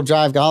 4-wheel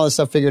drive, got all this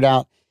stuff figured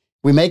out.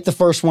 We make the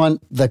first one,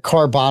 the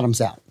car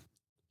bottoms out.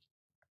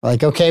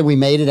 Like, okay, we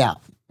made it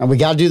out. And we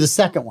got to do the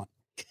second one.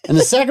 And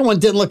the second one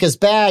didn't look as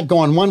bad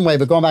going one way,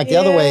 but going back the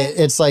other way,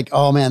 it's like,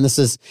 oh man, this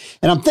is,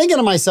 and I'm thinking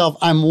to myself,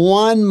 I'm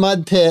one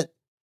mud pit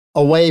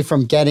away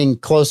from getting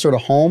closer to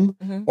home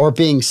or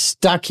being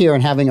stuck here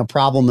and having a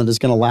problem that is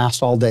going to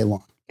last all day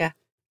long. Yeah.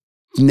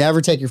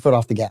 Never take your foot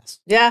off the gas.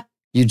 Yeah.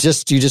 You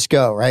just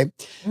go, right?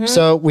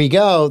 So we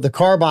go, the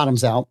car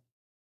bottoms out.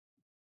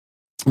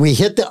 We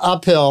hit the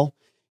uphill,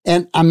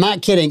 and I'm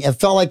not kidding. It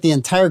felt like the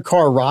entire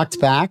car rocked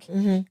back.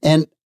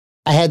 And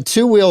I had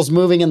 2 wheels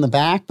moving in the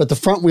back, but the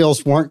front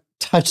wheels weren't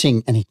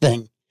touching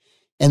anything.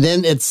 And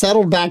then it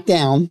settled back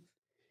down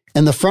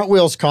and the front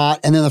wheels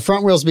caught, and then the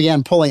front wheels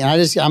began pulling.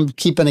 And I'm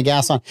keeping the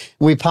gas on.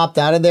 We popped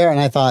out of there and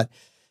I thought,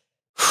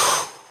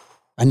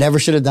 I never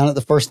should have done it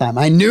the first time.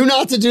 I knew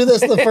not to do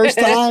this the first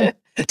time.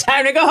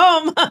 Time to go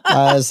home.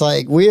 I was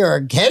like, we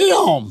are headed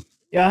home.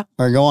 Yeah.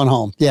 Or going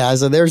home. Yeah.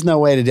 So there's no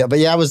way to do it. But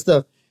yeah, it was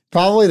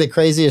probably the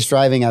craziest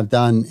driving I've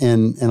done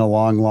in a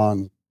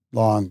long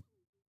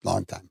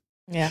time.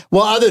 Yeah.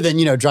 Well, other than,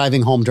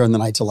 driving home during the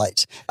nights of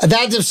lights.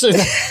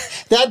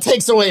 That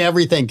takes away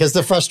everything because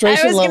the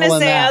frustration level in that. I was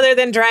going to say, other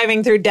than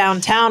driving through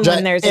downtown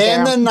when there's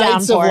and the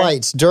nights downpour. of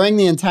lights, during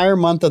the entire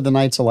month of the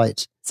nights of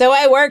lights. So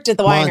I worked at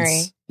the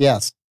winery.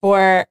 Yes.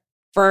 For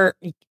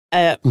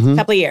a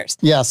couple of years.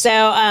 Yes. So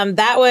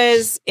that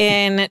was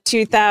in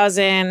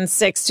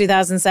 2006,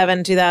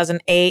 2007,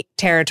 2008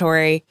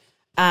 territory.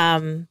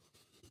 Not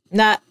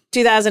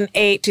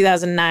 2008,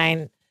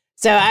 2009.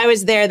 So I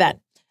was there then.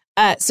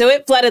 So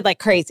it flooded like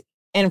crazy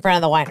in front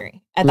of the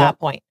winery at that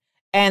point.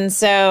 And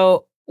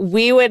so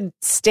we would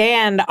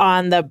stand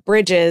on the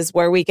bridges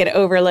where we could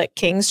overlook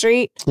King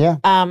Street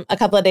a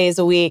couple of days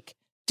a week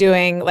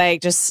doing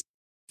like just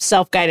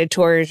self-guided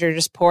tours. You're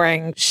just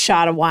pouring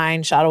shot of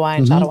wine.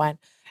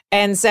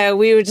 And so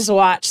we would just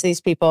watch these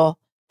people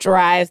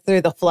drive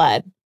through the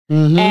flood.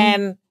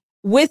 And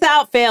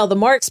without fail, the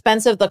more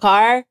expensive the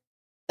car,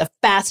 the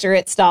faster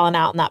it's stalling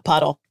out in that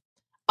puddle.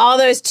 All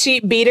those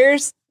cheap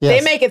beaters, they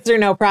make it through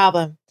no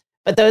problem.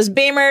 But those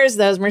Beamers,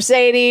 those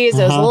Mercedes,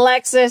 those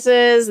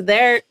Lexuses,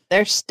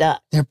 they're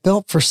stuck. They're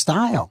built for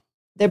style.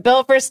 They're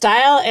built for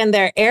style, and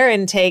their air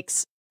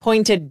intakes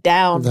pointed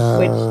down,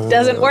 which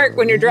doesn't work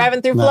when you're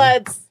driving through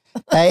floods.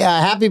 Hey,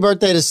 happy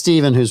birthday to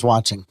Steven who's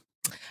watching.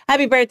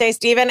 Happy birthday,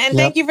 Steven. And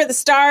thank you for the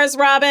stars,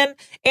 Robin.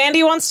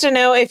 Andy wants to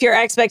know if your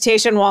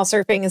expectation while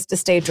surfing is to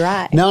stay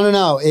dry.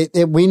 No.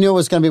 We knew it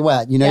was going to be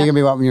wet. You're going to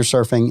be wet when you're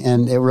surfing,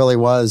 and it really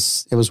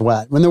was. It was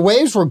wet. When the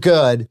waves were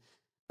good,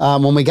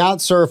 when we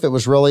got surf, it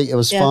was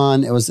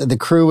fun. The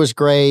crew was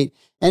great.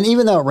 And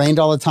even though it rained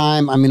all the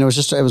time, I mean, it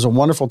was a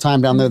wonderful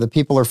time down there. The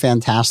people are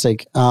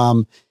fantastic.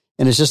 And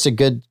it's just a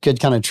good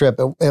kind of trip.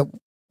 It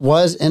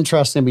was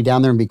interesting to be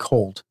down there and be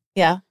cold.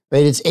 Yeah.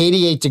 Right, it's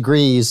 88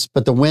 degrees,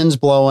 but the wind's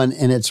blowing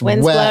and it's wet.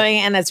 Wind's blowing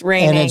and it's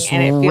raining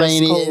and it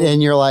feels cold.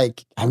 And you're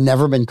like, I've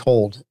never been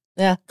cold.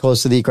 Yeah.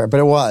 Close to the equator, but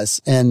it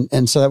was.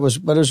 And so it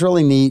was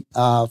really neat,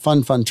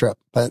 fun trip.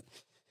 But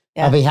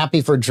I'll be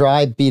happy for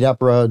dry, beat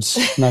up roads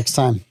next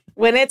time.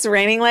 When it's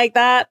raining like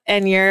that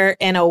and you're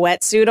in a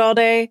wetsuit all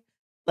day,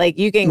 like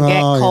you can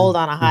get cold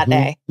on a hot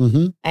day.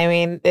 I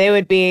mean, it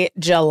would be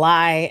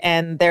July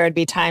and there would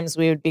be times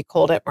we would be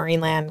cold at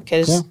Marineland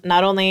because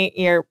not only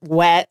you're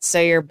wet, so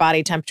your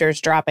body temperature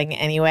is dropping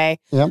anyway,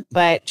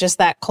 but just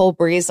that cold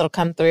breeze that'll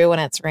come through when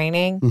it's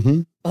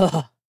raining.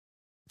 Ugh.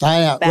 I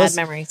know. Bad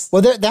memories.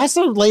 Well, that's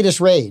the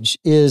latest rage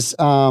is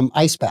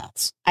ice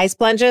baths. Ice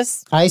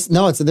plunges?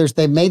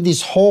 They've made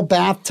these whole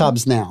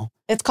bathtubs now.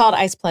 It's called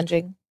ice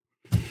plunging.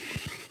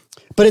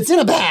 But it's in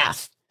a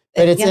bath.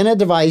 But it's in a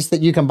device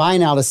that you can buy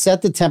now to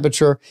set the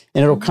temperature,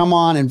 and it'll come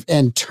on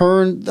and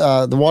turn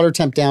the water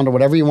temp down to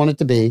whatever you want it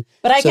to be.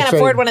 But I can't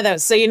afford one of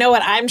those. So you know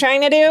what I'm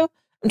trying to do?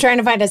 I'm trying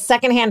to find a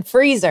secondhand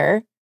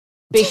freezer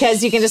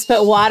because you can just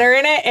put water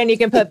in it and you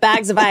can put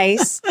bags of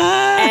ice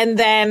and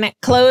then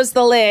close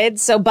the lid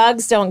so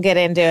bugs don't get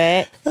into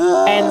it.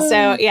 And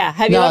so,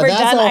 have you ever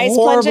done ice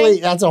plunging?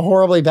 That's a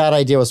horribly bad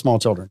idea with small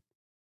children.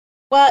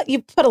 Well,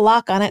 you put a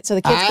lock on it so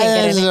the kids can't get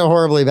in it. This is a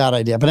horribly bad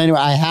idea. But anyway,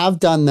 I have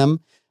done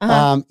them.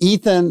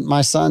 Ethan,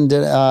 my son,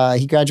 did.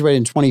 He graduated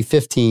in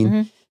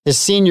 2015. His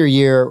senior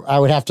year, I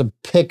would have to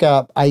pick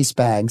up ice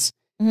bags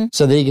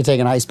so that he could take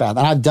an ice bath.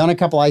 And I've done a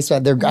couple ice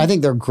baths. I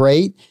think they're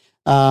great.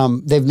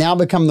 They've now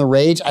become the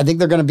rage. I think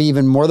they're going to be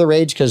even more the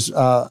rage because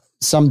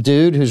some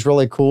dude who's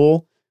really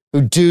cool,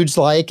 who dudes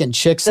like and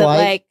chicks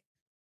like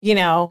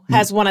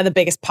has one of the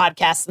biggest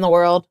podcasts in the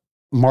world?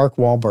 Mark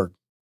Wahlberg.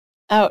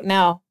 Oh,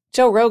 no.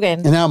 Joe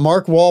Rogan. And now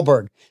Mark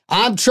Wahlberg.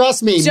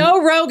 Trust me.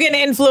 Joe Rogan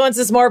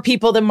influences more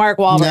people than Mark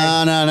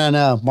Wahlberg.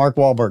 No. Mark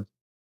Wahlberg.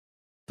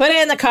 Put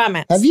it in the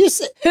comments. Have you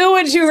Who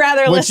would you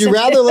rather listen to? Would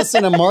you rather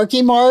listen to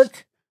Marky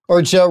Mark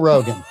or Joe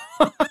Rogan?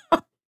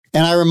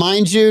 And I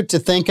remind you to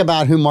think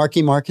about who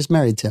Marky Mark is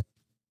married to.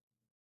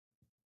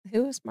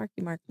 Who is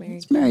Marky Mark married to?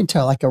 He's married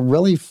to like a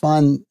really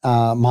fun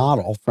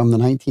model from the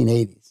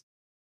 1980s.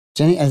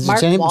 Mark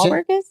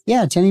Wahlberg is?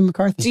 Yeah, Jenny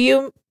McCarthy.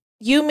 Do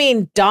you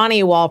mean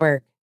Donnie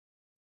Wahlberg?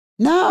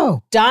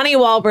 No. Donnie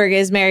Wahlberg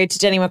is married to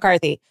Jenny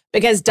McCarthy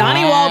because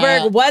Donnie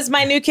Wahlberg was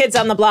my New Kids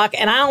on the Block,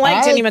 and I don't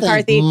like Jenny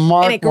McCarthy,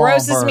 and it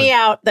grosses me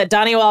out that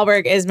Donnie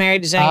Wahlberg is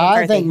married to Jenny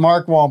McCarthy. I think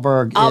Mark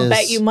Wahlberg I'll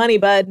bet you money,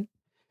 bud.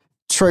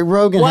 Troy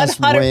Rogan 100%. Has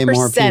way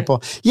more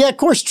people. Yeah, of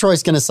course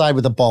Troy's going to side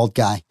with a bald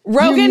guy.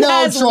 Rogan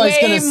has Troy's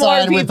way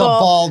more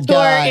people who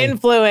are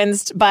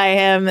influenced by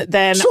him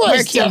than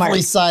Troy's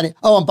definitely siding.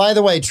 Oh, and by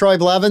the way, Troy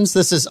Blevins,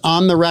 this is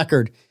on the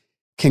record.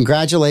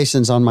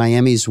 Congratulations on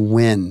Miami's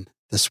win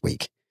this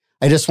week.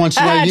 I just want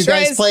you to know you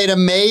guys played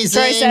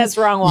amazing. Troy says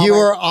wrong. Wahlberg. You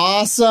were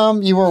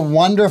awesome. You were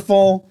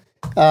wonderful.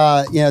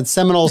 The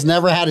Seminoles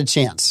never had a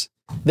chance.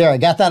 There, I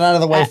got that out of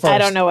the way first. I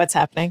don't know what's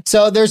happening.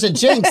 So there's a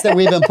jinx that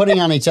we've been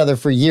putting on each other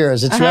for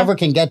years. It's whoever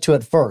can get to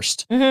it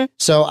first. Mm-hmm.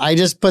 So I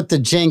just put the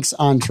jinx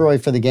on Troy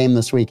for the game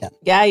this weekend.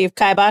 Yeah, you've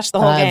kiboshed the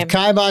whole game. I've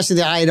kiboshed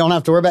it. I don't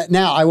have to worry about it.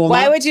 Now, I will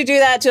Why would you do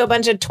that to a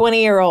bunch of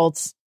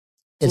 20-year-olds?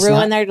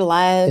 Ruin their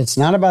lives. It's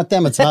not about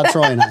them. It's about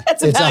Troy and I.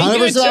 It's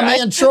 100% about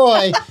me and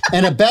Troy,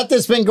 and a bet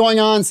that's been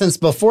going on since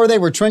before they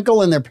were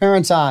twinkle in their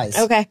parents' eyes.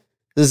 Okay.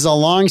 This is a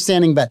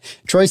long-standing bet.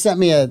 Troy sent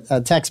me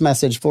a text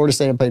message. Florida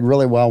State played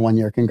really well one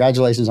year.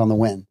 Congratulations on the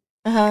win.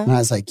 And I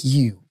was like,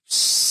 you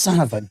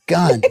son of a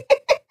gun.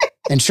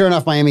 And sure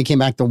enough, Miami came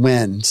back to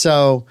win.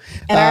 So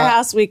in our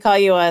house, we call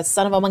you a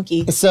son of a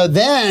monkey. So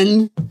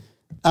then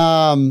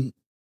the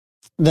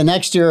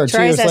next year or Troy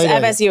 2 years later. Troy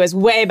says FSU is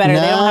way better. They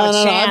don't have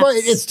a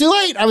chance. It's too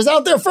late. I was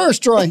out there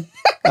first, Troy.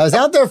 I was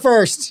out there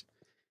first.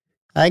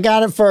 I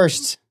got it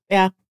first.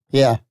 Yeah.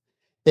 Yeah.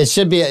 It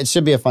should be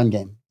a fun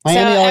game.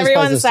 Miami so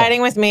everyone's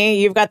siding with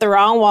me. You've got the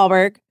wrong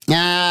Wahlberg.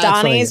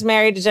 Donnie's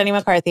married to Jenny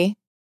McCarthy.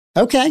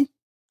 Okay.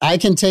 I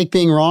can take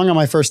being wrong on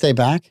my first day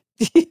back.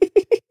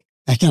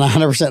 I can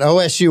 100%.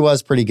 OSU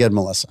was pretty good,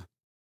 Melissa.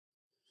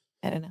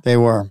 I don't know. They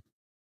were.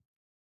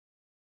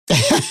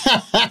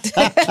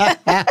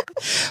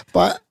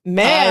 But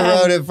man,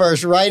 I wrote it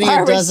first. Writing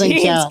it doesn't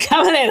count.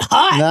 Coming in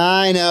hot.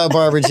 I know,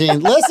 Barbara Jean.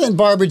 Listen,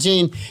 Barbara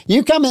Jean,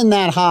 you come in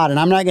that hot, and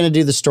I'm not going to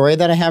do the story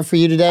that I have for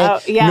you today. Oh,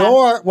 yeah.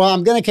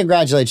 I'm going to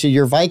congratulate you.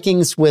 Your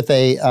Vikings with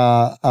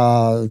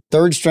a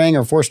third string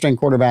or fourth string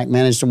quarterback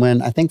managed to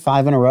win, I think,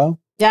 5 in a row.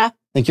 Yeah.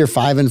 I think you're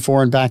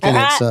 5-4 and back in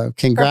it. So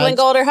Purple and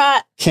gold are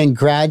hot.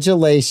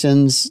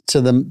 Congratulations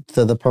to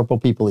the Purple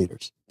People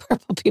Eaters.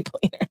 Purple People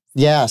Eaters.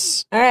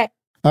 Yes. All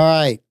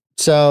right.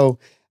 So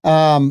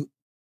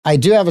I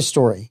do have a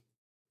story.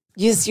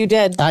 Yes, you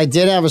did. I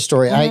did have a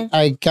story. Mm-hmm.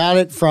 I got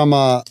it from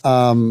I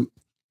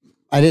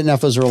didn't know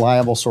if it was a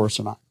reliable source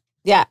or not.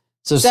 Yeah.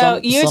 So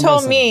you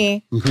told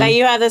me that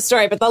you had this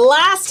story, but the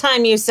last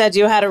time you said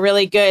you had a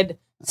really good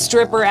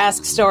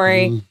stripper-esque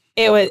story,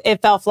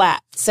 it fell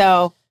flat.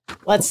 So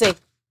let's see.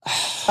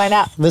 Let's find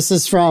out. This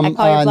is from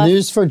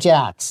News for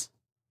Jax.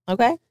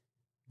 Okay.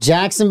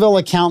 Jacksonville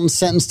accountant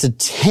sentenced to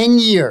 10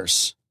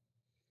 years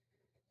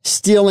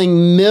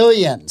stealing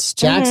millions.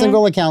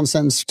 Jacksonville accountant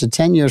sentenced to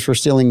 10 years for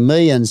stealing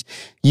millions,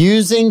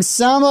 using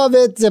some of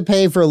it to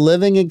pay for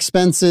living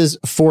expenses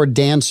for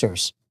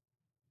dancers.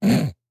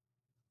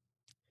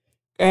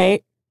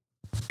 Great.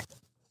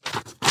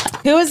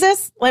 Who is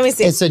this? Let me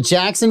see. It's a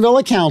Jacksonville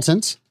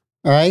accountant.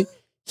 All right.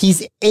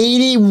 He's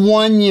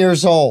 81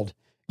 years old.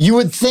 You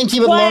would think he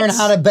would learn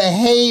how to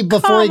behave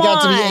before he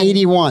got to be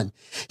 81.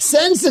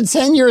 Sentenced to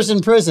 10 years in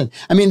prison.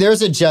 I mean,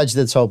 there's a judge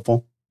that's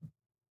hopeful.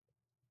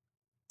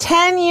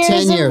 10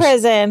 years in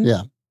prison.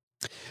 Yeah.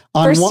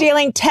 For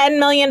stealing $10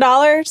 million?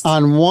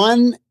 On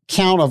one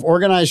count of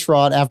organized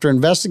fraud after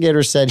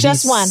investigators said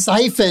Just he one.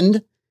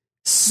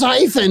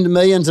 siphoned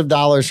millions of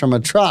dollars from a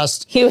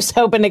trust. He was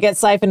hoping to get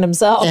siphoned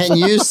himself. And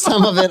used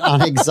some of it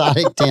on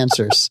exotic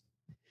dancers.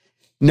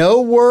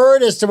 No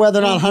word as to whether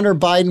or not Hunter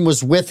Biden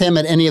was with him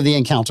at any of the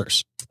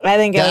encounters. I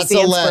think that's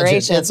the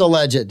inspiration. It's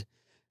alleged.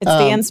 It's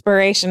the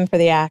inspiration for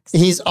the acts.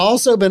 He's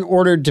also been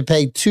ordered to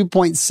pay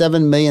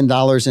 $2.7 million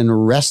in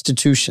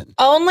restitution.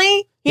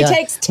 Only? He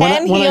takes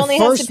 10, he only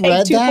has to pay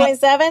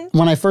 2.7?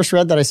 When I first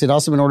read that, I said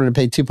also been ordered to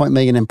pay $2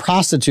 million in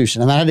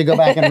prostitution. And I had to go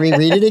back and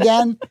reread it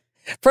again.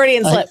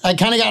 Freudian slip. I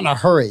kind of got in a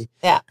hurry.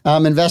 Yeah.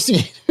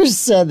 Investigators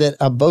said that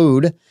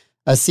Abood,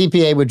 a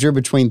CPA, withdrew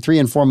between $3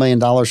 and $4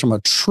 million from a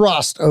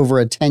trust over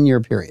a 10-year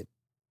period.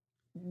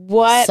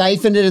 What?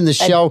 Siphoned it in the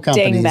shell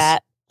companies. Dingbat.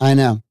 I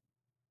know.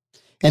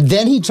 And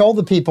then he told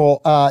the people,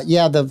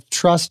 the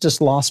trust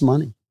just lost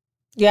money.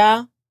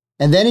 Yeah.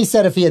 And then he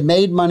said if he had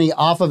made money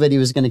off of it, he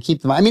was going to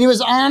keep them. I mean, he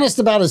was honest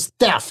about his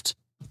theft.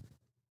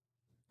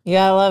 You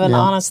gotta love an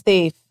honest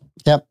thief.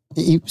 Yep.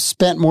 he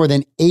spent more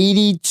than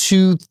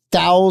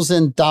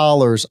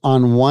 $82,000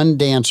 on one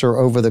dancer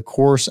over the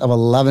course of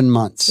 11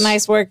 months.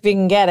 Nice work if you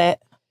can get it.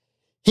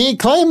 He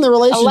claimed the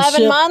relationship.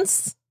 11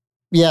 months?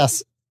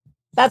 Yes.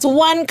 That's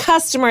one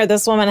customer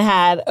this woman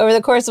had over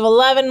the course of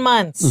 11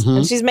 months. Mm-hmm.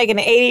 And she's making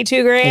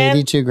 82 grand?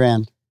 82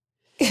 grand.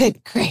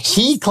 Good gracious.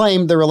 He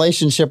claimed the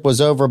relationship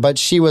was over, but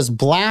she was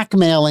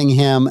blackmailing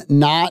him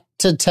not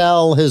to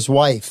tell his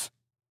wife.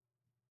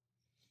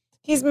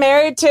 He's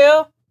married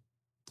too?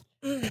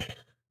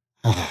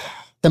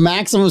 The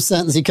maximum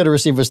sentence he could have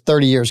received was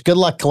 30 years. Good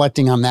luck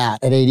collecting on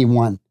that at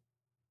 81.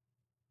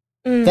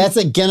 That's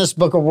a Guinness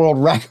Book of World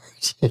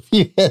Records. If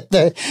you hit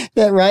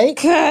that, right?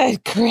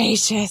 Good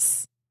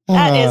gracious.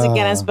 That is a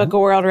Guinness Book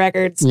of World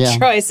Records. Yeah.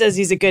 Troy says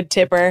he's a good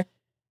tipper.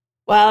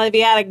 Well, if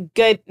he had a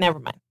good, never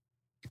mind.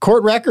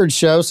 Court records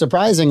show,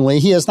 surprisingly,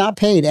 he has not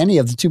paid any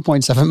of the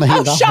 $2.7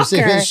 million.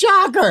 Shocker.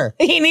 Shocker.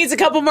 He needs a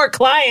couple more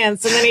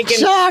clients and then he can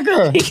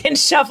Shocker. he can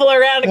shuffle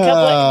around a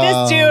couple.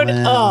 This dude,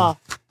 man.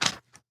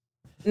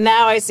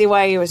 Now I see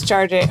why he was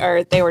charging,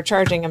 or they were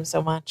charging him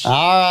so much. All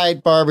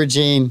right, Barbara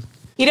Jean.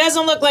 He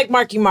doesn't look like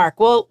Marky Mark.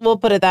 We'll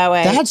put it that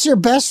way. That's your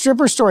best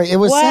stripper story. It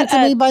was sent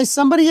to me by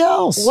somebody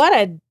else. What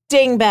a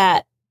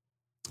dingbat.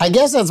 I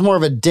guess that's more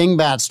of a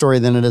dingbat story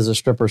than it is a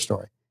stripper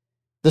story.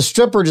 The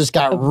stripper just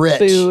got rich.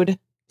 Food.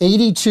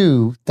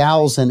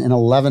 $82,000 in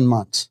 11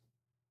 months.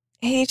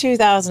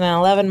 $82,000 in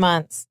 11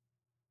 months.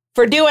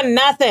 For doing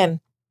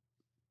nothing.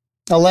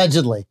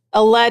 Allegedly.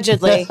 Well,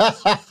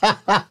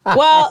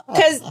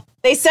 because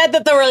they said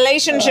that the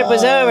relationship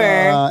was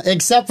over.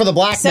 Except for the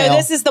blackmail. So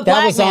this is the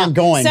blackmail. That was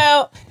ongoing.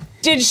 So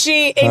did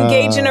she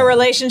engage in a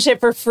relationship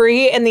for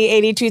free and the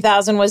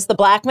 $82,000 was the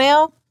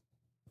blackmail?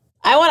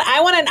 I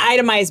want an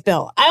itemized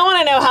bill. I want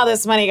to know how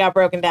this money got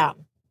broken down.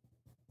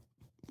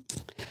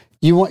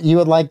 You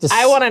would like to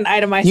I want an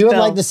itemized bill. You would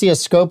like to see a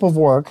scope of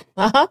work.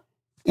 Uh-huh.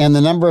 And the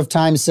number of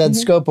times said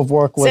scope of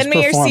work was Send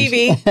me performed.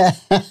 your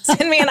CV.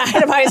 Send me an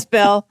itemized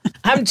bill.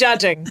 I'm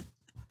judging.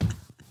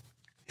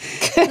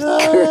 Good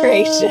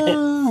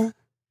gracious.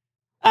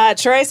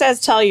 Troy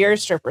says, tell your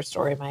stripper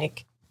story,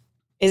 Mike.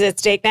 Is it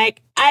steak night?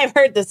 I've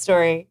heard this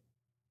story.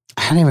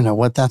 I don't even know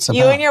what that's about.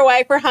 You and your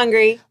wife were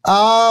hungry.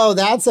 Oh,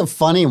 that's a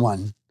funny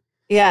one.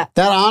 Yeah.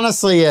 That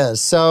honestly is.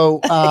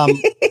 So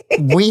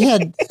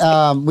we'd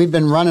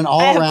been running all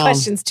around. I have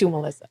questions too,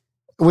 Melissa.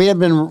 I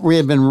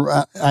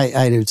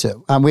do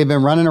too. We've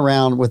been running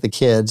around with the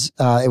kids.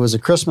 It was a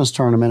Christmas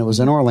tournament. It was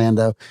in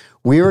Orlando.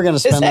 We were going to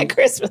spend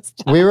Christmas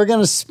time? We were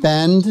going to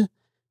spend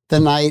the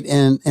night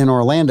in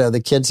Orlando.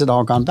 The kids had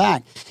all gone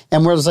back.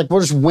 And we're just like,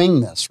 we'll just wing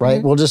this, right?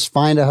 Mm-hmm. We'll just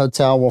find a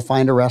hotel. We'll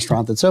find a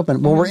restaurant that's open.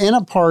 Mm-hmm. Well, we're in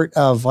a part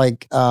of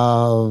like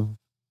the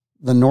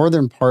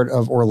northern part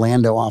of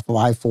Orlando off of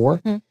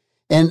I-4. Mm-hmm.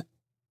 And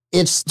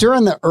it's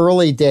during the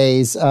early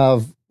days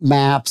of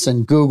maps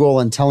and Google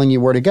and telling you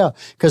where to go.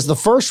 Because the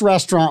first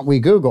restaurant we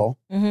Google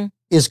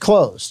is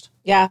closed.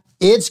 Yeah.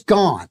 It's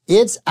gone.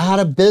 It's out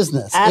of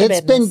business.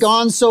 It's been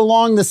gone so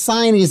long, the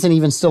sign isn't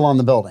even still on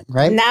the building,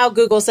 right? Now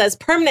Google says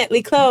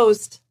permanently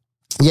closed.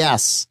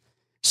 Yes.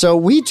 So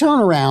we turn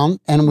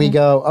around and we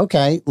go,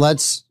 okay,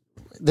 there's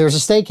a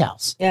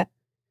steakhouse. Yeah.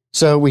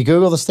 So we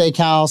Google the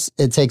steakhouse.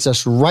 It takes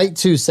us right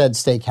to said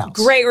steakhouse.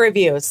 Great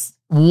reviews.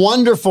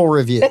 Wonderful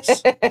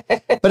reviews.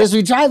 But as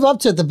we drive up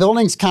to it, the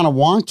building's kind of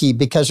wonky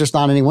because there's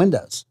not any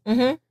windows.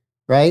 Mm-hmm.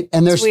 Right?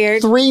 And there's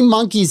 3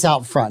 monkeys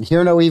out front.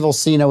 Hear no evil,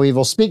 see no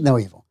evil, speak no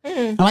evil.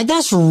 I'm like,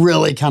 that's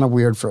really kind of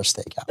weird for a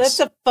steakhouse. That's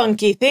a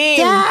funky thing.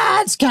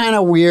 That's kind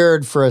of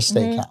weird for a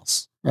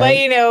steakhouse.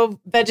 Right? But,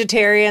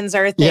 vegetarians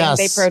are a thing. Yes.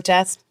 They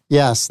protest.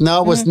 Yes.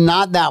 No, it was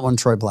not that one,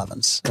 Troy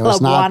Blevins. It was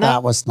not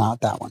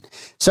that one.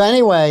 So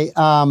anyway,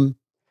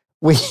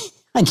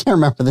 I can't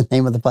remember the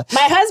name of the place.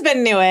 My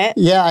husband knew it.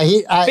 Yeah,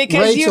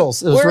 because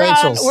Rachel's. It was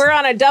Rachel's. We're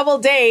on a double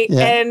date,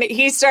 and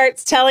he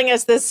starts telling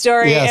us this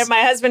story, and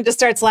my husband just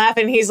starts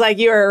laughing. He's like,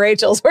 "You were at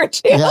Rachel's,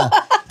 weren't you?" Yeah.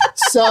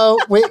 So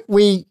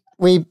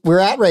we're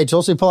at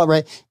Rachel's. We pull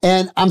up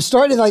and I'm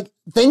starting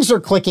things are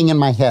clicking in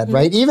my head,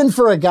 right? Even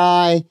for a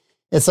guy,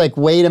 it's like,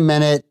 wait a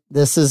minute,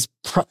 this is,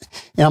 and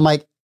I'm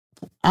like,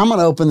 I'm going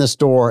to open this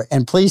door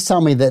and please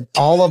tell me that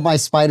all of my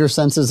spider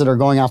senses that are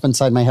going off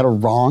inside my head are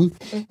wrong.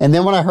 And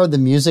then when I heard the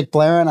music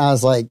blaring, I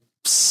was like,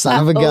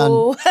 son of a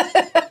gun.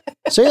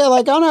 So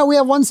oh no, we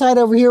have one side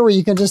over here where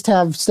you can just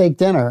have steak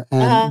dinner.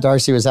 And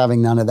Darcy was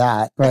having none of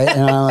that. Right.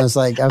 And I was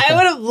like, okay. I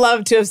would have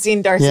loved to have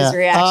seen Darcy's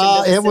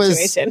reaction to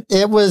this situation.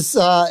 It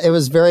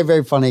was very,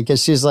 very funny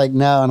because she's like,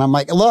 no. And I'm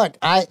like, look,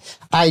 I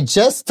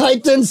just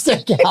typed in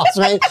steakhouse,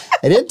 right?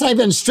 I didn't type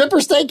in stripper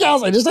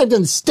steakhouse. I just typed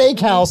in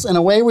steakhouse and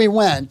away we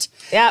went.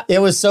 Yeah. It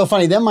was so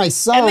funny. Then my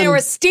son. And there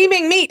was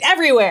steaming meat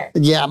everywhere.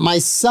 Yeah. My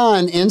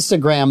son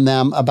Instagrammed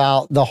them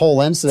about the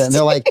whole incident. And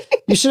they're like,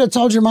 you should have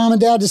told your mom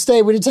and dad to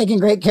stay. We'd have taken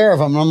great care of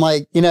them. And I'm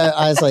like,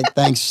 I was like,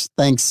 thanks.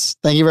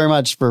 Thank you very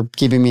much for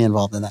keeping me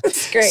involved in that.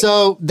 That's great.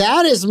 So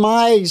that is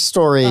my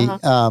story,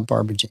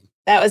 Barbara Jean.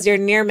 That was your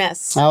near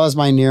miss. That was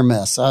my near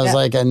miss. I was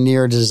like a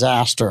near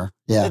disaster.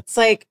 Yeah. It's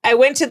like I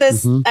went to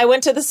this. I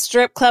went to the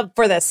strip club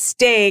for the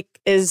steak,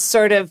 is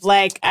sort of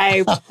like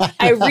I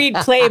read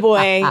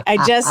Playboy.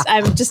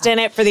 I'm just in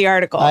it for the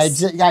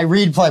articles. I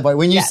read Playboy.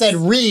 When you said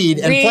read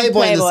and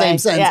Playboy in the same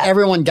sentence,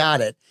 everyone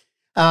got it.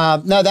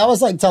 No, that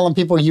was like telling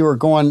people you were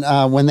going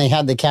when they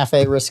had the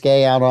Cafe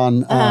Risque out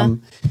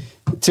on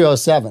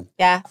 207.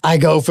 Yeah. I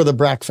go for the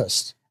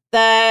breakfast.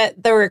 The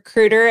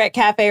recruiter at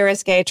Cafe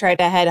Risque tried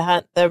to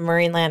headhunt the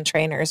Marineland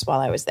trainers while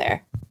I was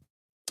there.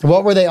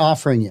 What were they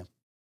offering you?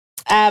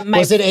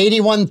 Was it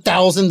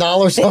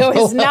 $81,000? It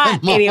was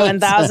not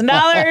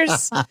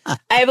 $81,000.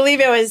 I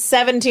believe it was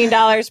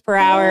 $17 per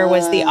hour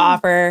was the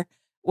offer,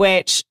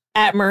 which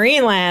at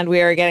Marineland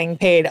we were getting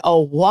paid a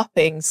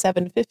whopping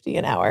 $7.50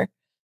 an hour.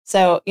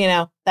 So,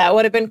 that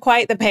would have been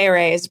quite the pay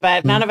raise,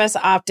 but none of us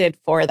opted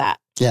for that.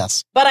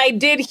 Yes. But I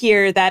did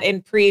hear that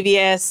in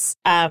previous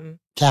Cafe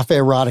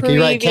Erotica.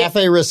 You're right.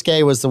 Cafe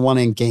Risque was the one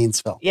in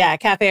Gainesville. Yeah,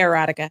 Cafe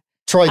Erotica.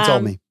 Troy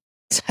told me.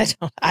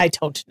 I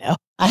don't know.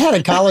 I had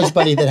a college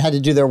buddy that had to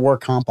do their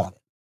work comp audit.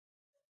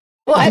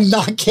 What? I'm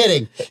not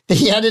kidding.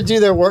 He had to do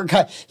their work.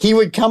 He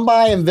would come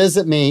by and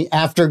visit me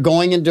after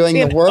going and doing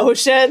the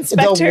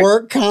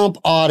work comp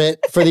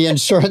audit for the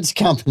insurance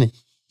company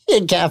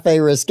in Cafe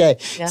Risque.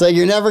 Yeah. So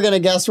you're never going to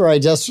guess where I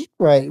tell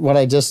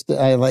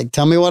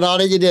me what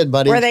audit you did,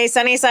 buddy. Were they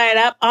sunny side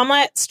up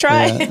omelets?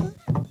 Try.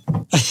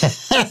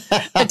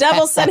 A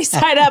double sunny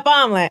side up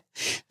omelet.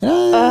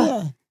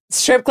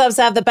 Strip clubs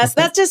have the best.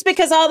 That's just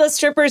because all the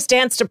strippers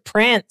dance to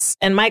Prince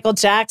and Michael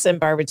Jackson,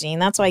 Barbara Jean.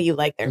 That's why you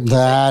like their music.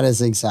 That is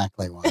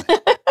exactly why.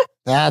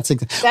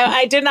 So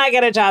I did not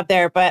get a job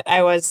there, but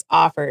I was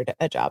offered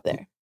a job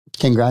there.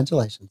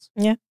 Congratulations.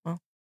 Yeah.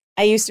 Well,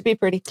 I used to be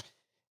pretty.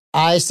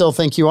 I still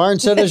think you are,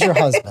 and so does your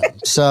husband.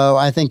 So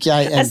I think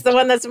that's the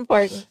one that's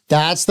important.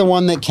 That's the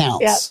one that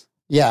counts. Yep.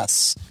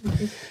 Yes.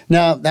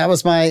 No, that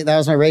was my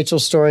Rachel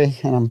story,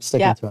 and I'm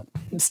sticking to it.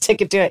 I'm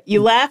sticking to it.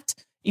 You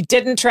left. You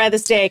didn't try the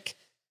steak.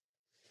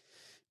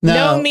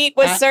 No meat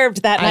was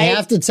served that night. I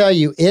have to tell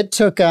you, it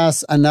took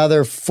us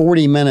another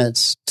 40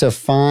 minutes to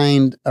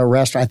find a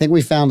restaurant. I think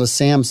we found a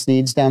Sam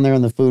Sneed's down there,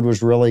 and the food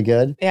was really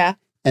good. Yeah.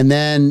 And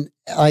then,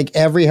 like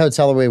every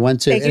hotel that we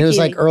went to, and it was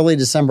like early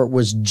December, it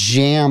was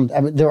jammed.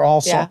 I mean, they're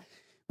all so.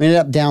 We ended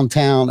up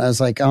downtown. I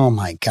was like, oh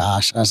my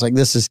gosh. I was like,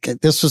 this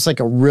was like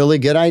a really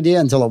good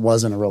idea until it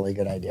wasn't a really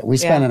good idea. We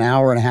spent an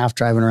hour and a half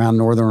driving around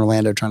northern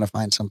Orlando trying to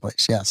find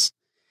someplace. Yes.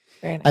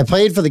 Nice. I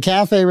played for the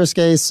Cafe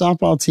Risque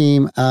softball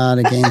team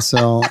to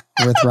Gainesville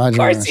with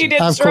Roger. Of course you did,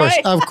 Troy.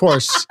 Of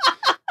course.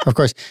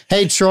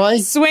 Hey, Troy.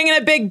 Swinging a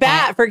big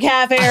bat for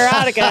Cafe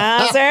Erotica,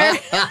 huh,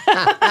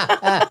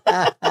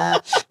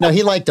 sir? No,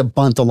 he liked to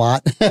bunt a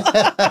lot.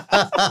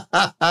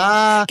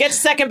 Get to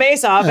second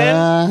base often.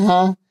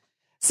 Uh-huh.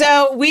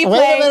 So wait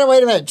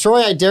a minute.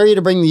 Troy, I dare you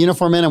to bring the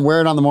uniform in and wear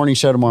it on the morning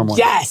show tomorrow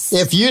morning. Yes.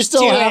 If you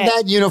still have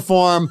that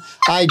uniform,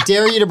 I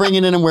dare you to bring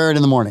it in and wear it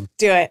in the morning.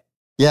 Do it.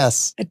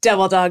 Yes. A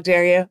double dog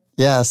dare you.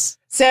 Yes.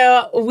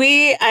 So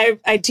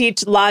I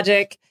teach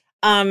logic,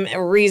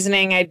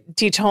 reasoning. I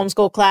teach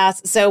homeschool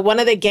class. So one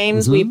of the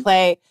games we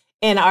play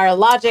in our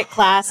logic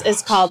class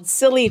is called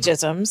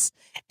Syllogisms.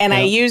 And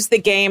I use the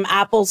game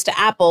Apples to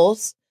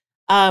Apples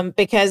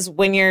because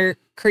when you're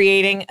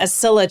creating a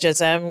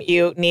syllogism,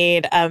 you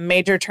need a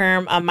major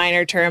term, a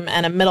minor term,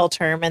 and a middle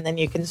term. And then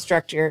you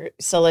construct your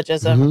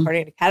syllogism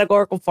according to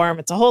categorical form.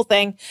 It's a whole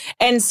thing.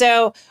 And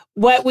so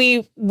what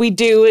we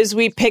do is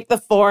we pick the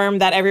form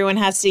that everyone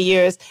has to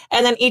use.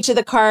 And then each of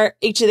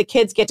the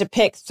kids get to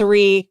pick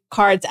 3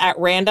 cards at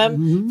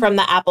random from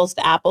the Apples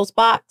to Apples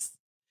box.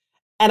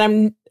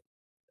 And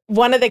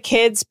one of the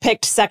kids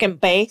picked second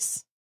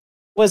base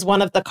was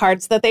one of the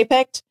cards that they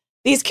picked.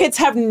 These kids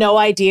have no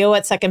idea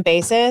what second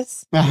base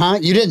is.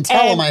 You didn't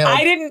tell them, I hope.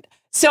 I didn't.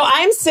 So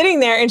I'm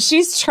sitting there and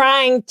she's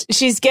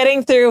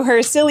getting through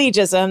her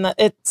syllogism.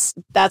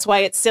 That's why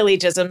it's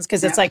syllogisms,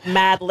 because it's like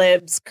Mad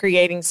Libs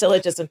creating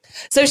syllogism.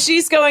 So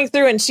she's going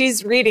through and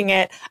she's reading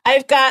it.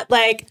 I've got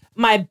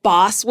my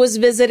boss was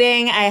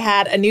visiting. I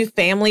had a new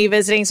family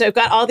visiting. So I've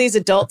got all these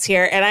adults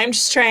here and I'm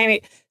just trying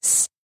to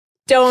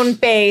stone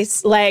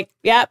face,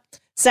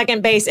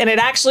 second base. And it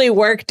actually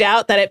worked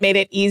out that it made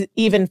it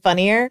even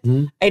funnier.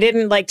 I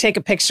didn't take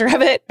a picture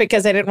of it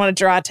because I didn't want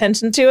to draw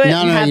attention to it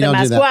and have them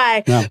ask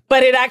why. No.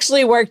 But it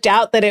actually worked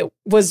out that it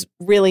was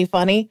really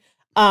funny,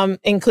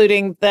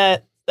 including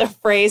the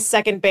phrase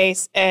second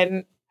base.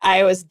 And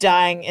I was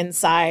dying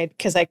inside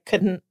because I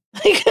couldn't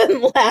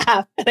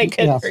laugh and I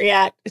couldn't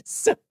react. It's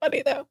so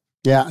funny though.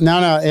 Yeah,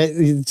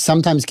 no.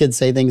 Sometimes kids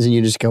say things and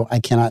you just go, I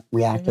cannot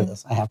react to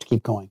this. I have to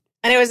keep going.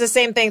 And it was the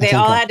same thing. They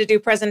all had to do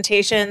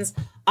presentations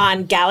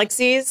on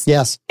galaxies.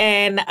 Yes.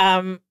 And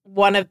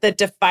one of the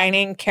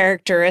defining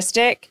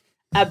characteristic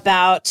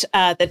about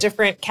the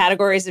different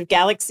categories of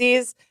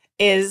galaxies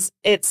is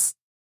its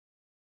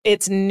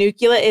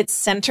nucleus, its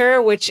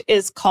center, which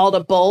is called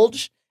a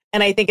bulge.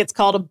 And I think it's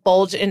called a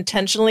bulge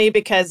intentionally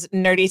because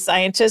nerdy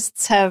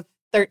scientists have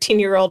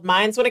 13-year-old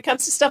minds when it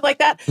comes to stuff like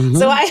that.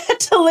 So I had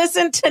to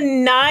listen to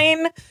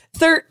 9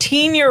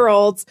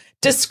 13-year-olds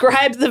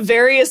describe the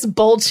various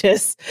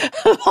bulges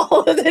of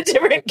all of the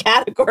different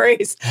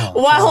categories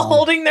while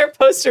holding their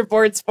poster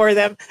boards for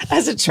them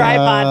as a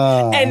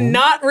tripod and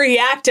not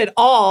react at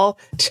all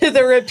to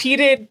the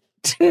repeated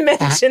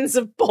mentions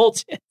of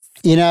bulges.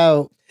 You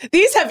know,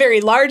 these have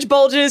very large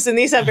bulges and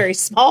these have very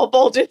small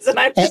bulges. And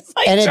I'm just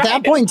like, and at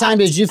that point in time,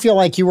 did you feel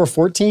like you were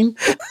 14?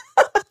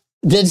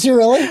 Did you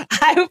really?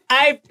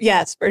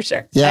 Yes, for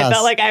sure. Yes. I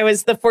felt like I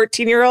was the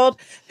 14-year-old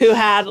who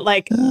had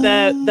like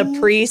the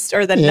priest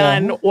or the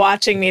nun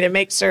watching me to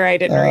make sure I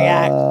didn't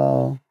react.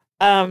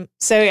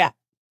 So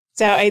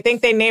I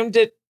think they named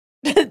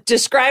it,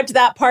 described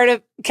that part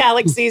of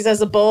Galaxies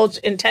as a bulge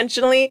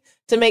intentionally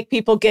to make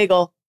people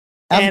giggle.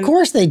 Of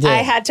course they did. I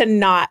had to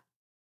not.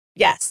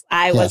 Yes,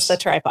 I was the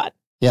tripod.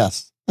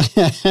 Yes.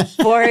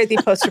 For the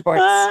poster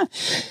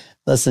boards.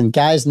 Listen,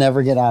 guys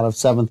never get out of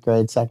 7th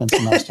grade, second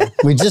semester.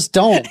 We just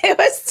don't. It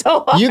was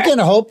so hard. You can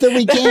hope that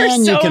we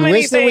can. You can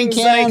wish that we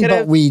can,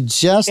 but we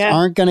just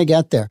aren't going to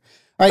get there.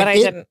 All right, but I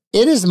didn't.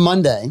 It is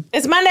Monday.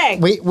 It's Monday.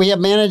 We have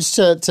managed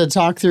to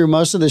talk through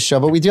most of the show,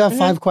 but we do have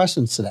 5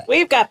 questions today.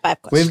 We've got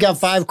 5 questions. We've got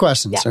 5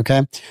 questions, okay?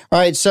 All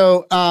right,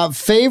 so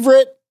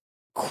favorite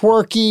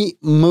quirky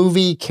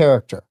movie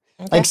character.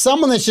 Okay. Like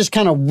someone that's just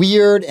kind of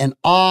weird and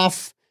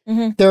off.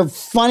 They're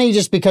funny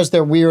just because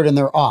they're weird and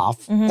they're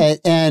off.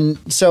 And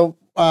so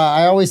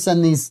I always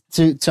send these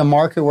to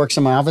Mark, who works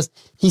in my office.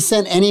 He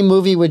sent any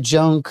movie with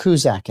Joan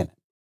Cusack in it.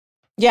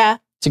 Yeah.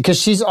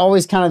 Because she's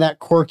always kind of that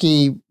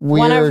quirky, weird.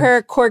 One of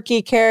her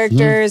quirky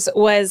characters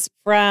was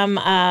from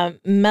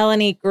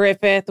Melanie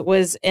Griffith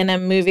was in a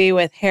movie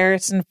with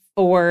Harrison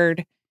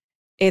Ford.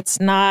 It's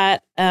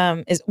not,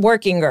 is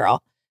Working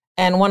Girl.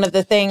 And one of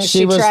the things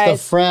she was tries,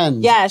 the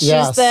friend. Yeah, she's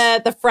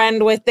the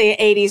friend with the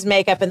 80s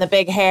makeup and the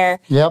big hair.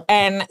 Yep.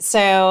 And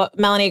so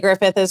Melanie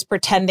Griffith is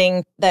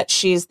pretending that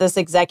she's this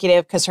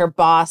executive because her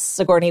boss,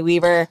 Sigourney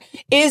Weaver,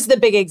 is the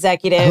big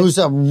executive. Who's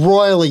a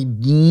royally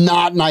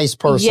not nice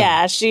person.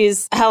 Yeah,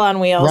 she's hell on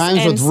wheels.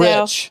 Rhymes with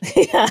rich.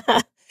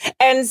 Yeah.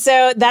 And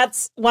so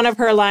that's one of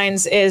her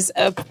lines is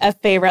a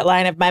favorite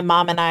line of my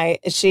mom and I.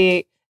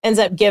 She ends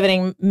up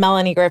giving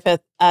Melanie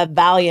Griffith a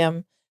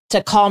Valium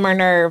to calm her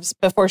nerves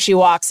before she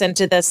walks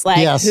into this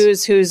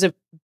who's a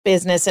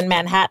business in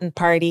Manhattan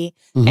party.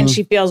 And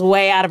she feels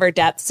way out of her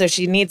depth. So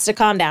she needs to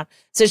calm down.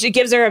 So she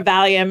gives her a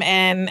Valium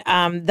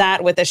and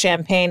that with the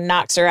champagne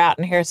knocks her out.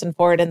 And Harrison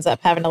Ford ends up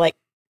having to like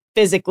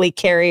physically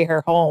carry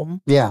her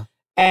home. Yeah.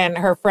 And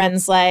her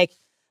friend's like,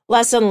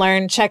 lesson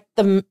learned, check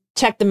the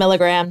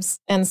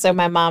milligrams. And so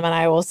my mom and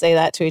I will say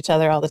that to each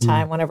other all the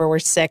time whenever we're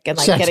sick and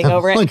like getting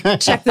over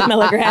it. Check the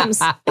milligrams.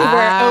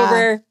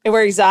 If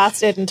we're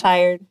exhausted and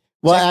tired.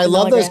 Well, I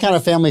love those kind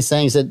of family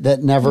sayings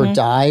that never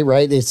die,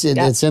 right? It's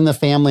in the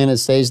family and it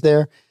stays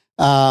there.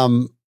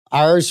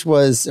 Ours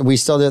was, we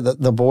still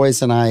did, the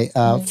boys and I,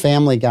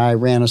 Family Guy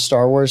ran a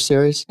Star Wars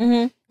series.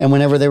 And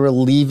whenever they were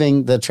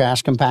leaving the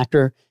trash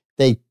compactor,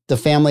 the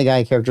Family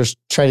Guy characters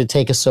try to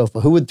take a sofa.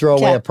 Who would throw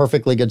away a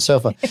perfectly good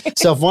sofa?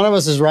 So if one of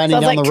us is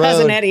riding down the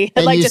road Eddie.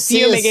 and you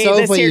see a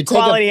sofa, you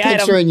take a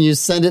picture and you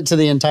send it to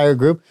the entire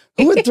group,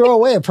 who would throw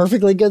away a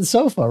perfectly good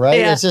sofa, right?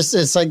 Yeah.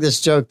 It's like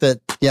this joke that,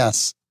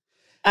 yes.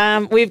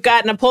 We've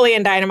got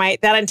Napoleon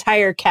Dynamite. That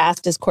entire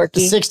cast is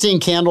quirky. 16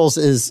 Candles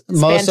is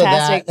most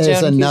fantastic. Of that is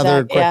Joan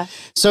another. Cusack, yeah.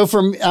 So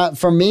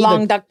for me,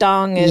 Long Duck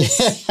Dong is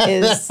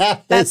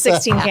that's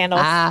 16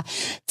 Candles.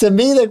 To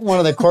me, one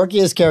of the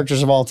quirkiest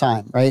characters of all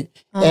time, right?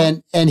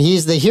 And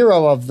he's the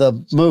hero of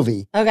the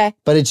movie. Okay,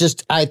 but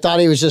I thought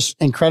he was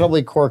just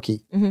incredibly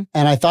quirky, and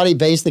I thought he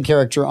based the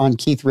character on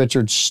Keith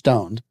Richards'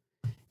 Stoned,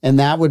 and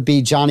that would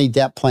be Johnny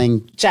Depp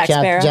playing Jack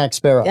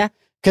Sparrow. Yeah.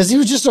 Because he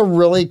was just a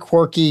really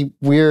quirky,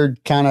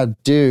 weird kind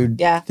of dude.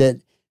 Yeah.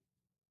 That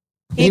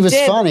he was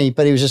funny,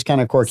 but he was just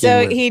kind of quirky.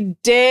 So he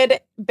did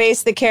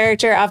base the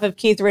character off of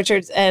Keith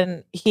Richards,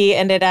 and he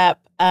ended up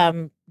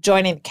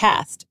joining the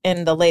cast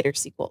in the later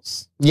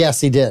sequels.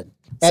 Yes, he did.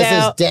 As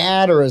his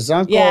dad or his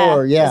uncle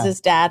as his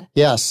dad.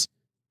 Yes.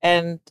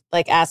 And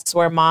like asks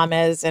where mom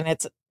is, and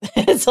it's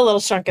a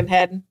little shrunken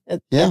head.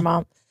 Their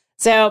mom.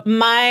 So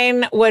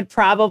mine would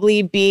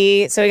probably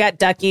be, so we got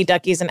Ducky.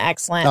 Ducky's an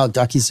excellent. Oh,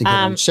 Ducky's a good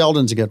one.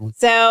 Sheldon's a good one.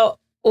 So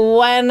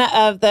one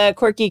of the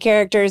quirky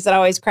characters that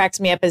always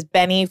cracks me up is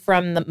Benny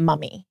from The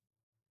Mummy.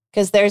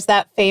 Because there's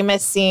that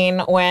famous scene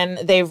when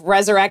they've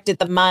resurrected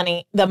the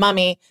mummy,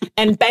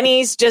 and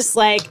Benny's just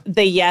like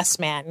the yes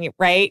man,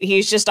 right?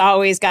 He's just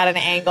always got an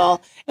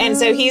angle. And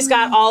so he's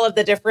got all of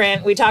the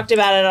different, we talked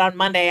about it on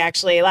Monday,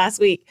 actually,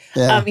 last week.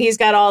 Yeah. He's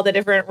got all the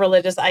different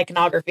religious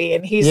iconography,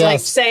 and he's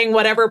like saying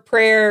whatever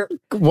prayer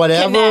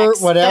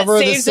whatever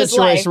the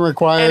situation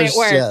requires. And it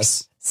works.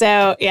 Yes.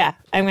 So, yeah,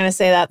 I'm going to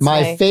say that's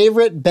my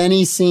favorite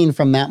Benny scene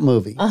from that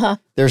movie.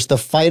 There's the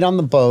fight on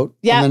the boat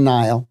in the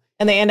Nile.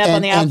 And they end up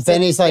on the opposite. And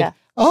Benny's like,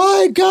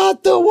 I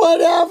got the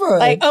whatever.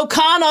 Like,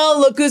 O'Connell,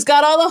 look who's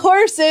got all the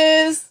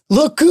horses.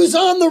 Look who's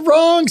on the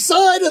wrong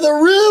side of the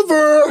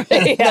river.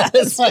 Yeah,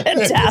 it's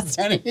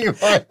fantastic.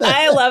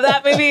 I love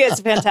that movie. It's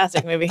a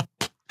fantastic movie.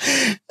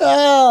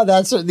 Oh,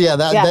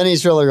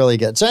 Benny's really, really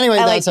good. So anyway,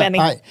 I that's like Benny.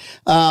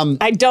 all right.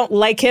 I don't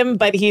like him,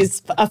 but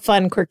he's a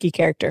fun, quirky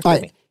character for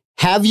me.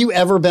 Have you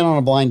ever been on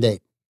a blind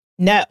date?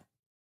 No.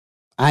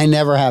 I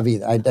never have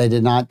either. I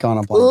did not go on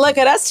a blind date. Look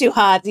at us two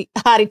hottie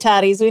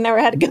toddies. We never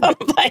had to go on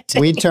a blind date.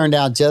 We turned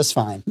out just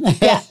fine.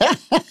 Yeah.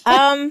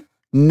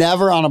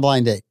 Never on a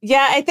blind date.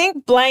 Yeah, I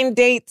think blind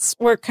dates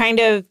were kind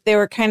of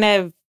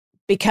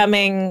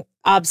becoming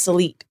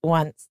obsolete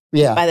once.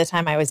 Yeah. By the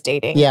time I was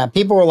dating. Yeah.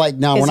 People were like,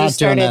 no, we're not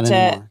doing that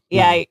anymore.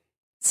 Yeah. No.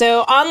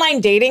 So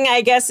online dating,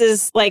 I guess,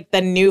 is like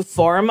the new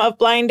form of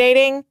blind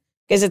dating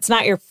because it's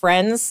not your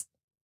friends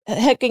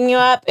hooking you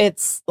up.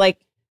 It's like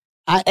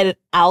an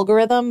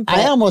algorithm.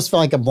 I almost feel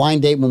like a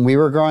blind date when we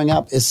were growing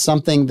up is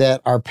something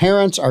that our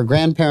parents, our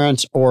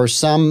grandparents, or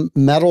some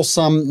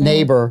meddlesome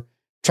neighbor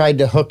tried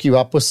to hook you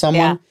up with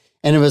someone. Yeah.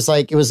 And it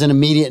was an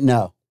immediate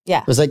no.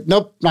 Yeah. It was like,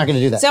 nope, not going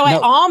to do that. So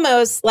nope.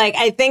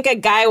 I think a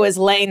guy was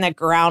laying the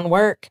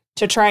groundwork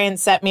to try and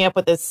set me up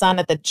with his son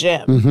at the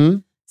gym. Mm-hmm.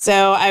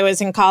 So I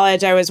was in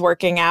college, I was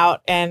working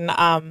out, and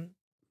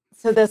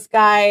so this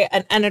guy,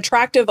 an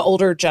attractive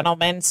older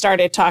gentleman,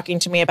 started talking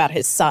to me about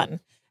his son.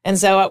 And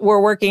so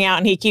we're working out,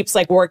 and he keeps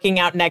like working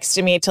out next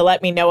to me to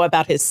let me know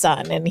about his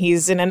son. And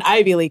he's in an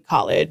Ivy League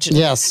college.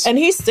 Yes. And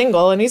he's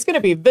single, and he's going to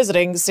be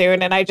visiting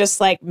soon. And I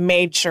just like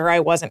made sure I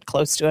wasn't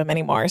close to him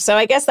anymore. So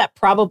I guess that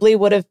probably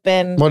would have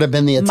been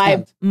the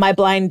attempt. my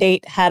blind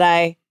date had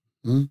I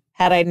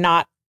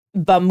not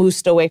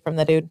vamoosed away from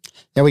the dude.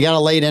 Yeah, we got a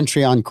late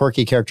entry on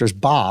quirky characters.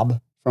 Bob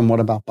from What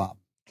About Bob?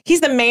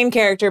 He's the main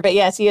character, but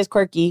yes, he is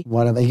quirky.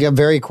 He's a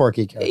very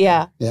quirky character.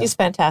 Yeah. He's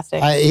fantastic.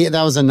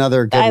 That was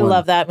another good one. I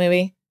love that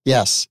movie.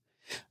 Yes.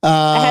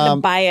 I had to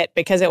buy it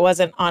because it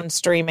wasn't on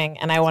streaming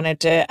and I wanted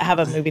to have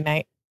a movie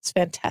night. It's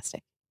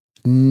fantastic.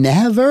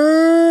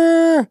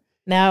 Never a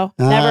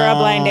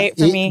blind date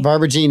for me.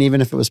 Barbara Jean,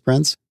 even if it was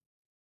Prince?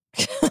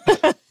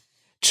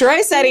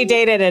 Troy said he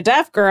dated a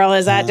deaf girl.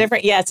 Is that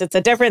different? Yes, it's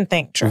a different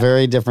thing, Troy.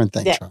 Very different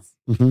thing, yes. Troy.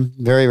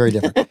 Mm-hmm. Very, very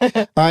different.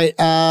 All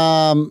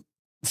right.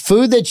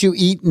 Food that you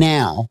eat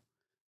now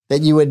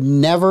that you would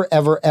never,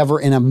 ever, ever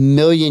in a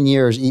million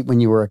years eat when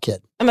you were a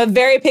kid. I'm a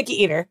very picky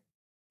eater.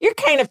 You're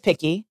kind of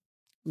picky.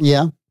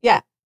 Yeah.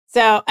 Yeah.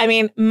 So, I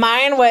mean,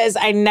 mine was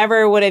I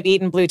never would have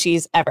eaten blue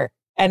cheese ever.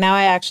 And now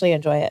I actually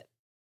enjoy it.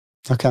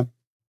 Okay.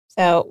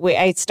 So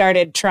I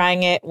started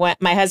trying it when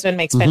my husband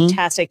makes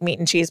fantastic meat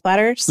and cheese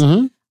platters,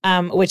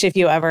 which if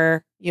you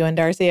and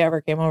Darcy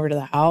ever came over to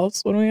the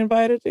house when we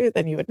invited you,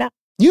 then you would know.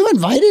 You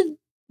invited?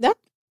 Yep.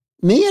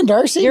 Me and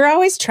Darcy? You're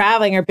always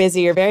traveling or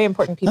busy. You're very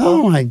important people.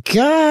 Oh, my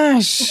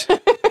gosh.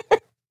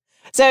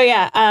 So,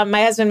 yeah,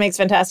 my husband makes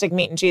fantastic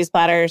meat and cheese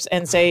platters.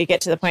 And so you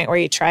get to the point where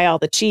you try all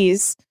the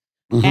cheese.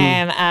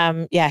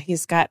 And,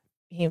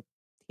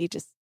 he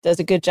just does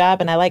a good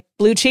job. And I like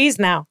blue cheese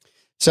now.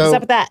 So what's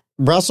up with that?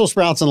 Brussels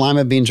sprouts and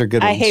lima beans are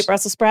good ones. I hate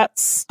Brussels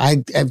sprouts.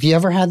 Have you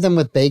ever had them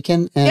with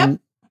bacon? And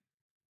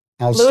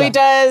yep. Louis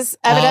does,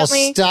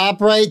 evidently. I'll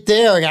stop right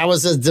there. That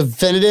was a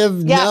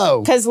definitive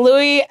no. Because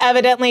Louis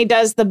evidently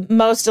does the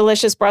most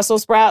delicious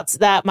Brussels sprouts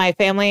that my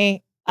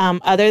family,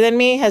 other than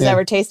me, has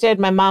ever tasted.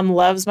 My mom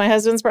loves my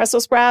husband's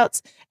Brussels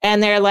sprouts.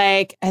 And they're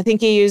like, I think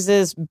he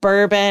uses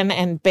bourbon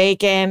and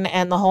bacon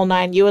and the whole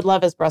nine. You would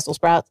love his Brussels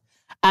sprouts.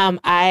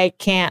 I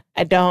can't.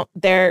 I don't.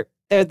 They're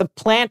the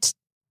plant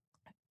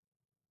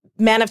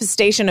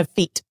manifestation of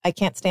feet. I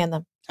can't stand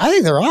them. I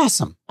think they're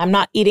awesome. I'm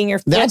not eating your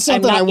feet. That's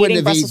something I wouldn't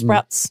have Brussels eaten.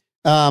 Sprouts.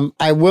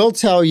 I will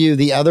tell you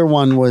the other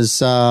one was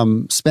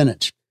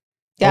spinach.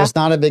 Yeah. I was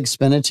not a big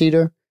spinach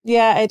eater.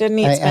 Yeah, I didn't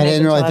eat spinach. I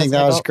didn't really think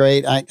that was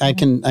great. I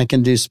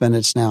can do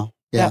spinach now.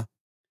 Yeah.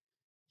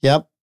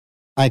 Yep.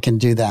 I can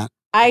do that.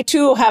 I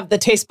too have the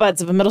taste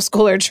buds of a middle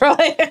schooler, Troy.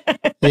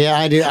 Yeah,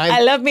 I do.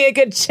 I love me a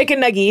good chicken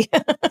nugget.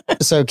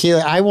 So,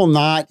 Keela, I will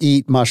not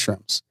eat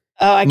mushrooms.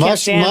 Oh, I can't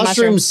stand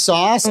mushroom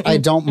sauce. I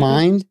don't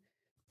mind,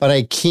 but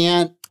I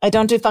can't. I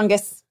don't do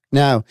fungus.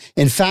 No.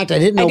 In fact, I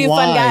didn't know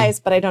why. I do fun guys,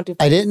 but I don't do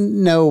fungus. I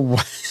didn't know.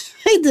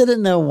 I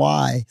didn't know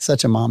why.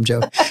 Such a mom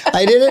joke.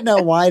 I didn't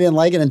know why I didn't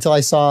like it until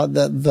I saw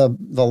the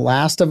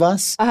Last of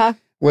Us,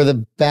 where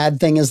the bad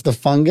thing is the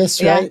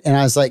fungus, right? And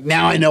I was like,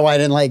 now I know why I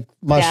didn't like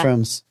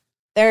mushrooms.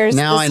 There's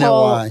now this I know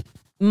whole why.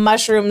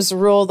 Mushrooms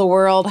rule the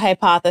world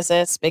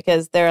hypothesis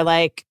because they're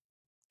like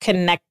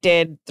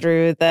connected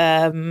through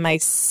the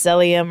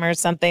mycelium or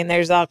something.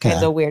 There's all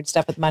kinds of weird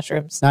stuff with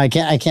mushrooms. No, I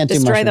can't do mushrooms.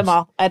 Destroy them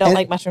all. I don't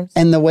like mushrooms.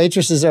 And the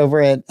waitresses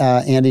over at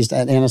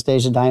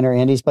Anastasia Diner,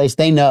 Andy's place,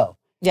 they know.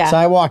 Yeah. So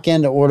I walk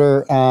in to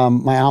order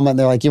my omelet and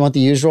they're like, you want the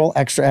usual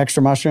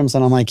extra mushrooms?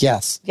 And I'm like,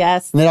 yes.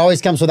 Yes. And it always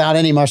comes without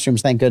any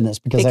mushrooms, thank goodness.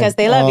 Because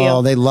they love you.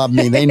 Oh, they love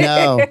me. They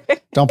know.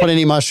 Don't put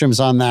any mushrooms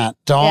on that.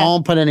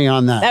 Don't put any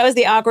on that. That was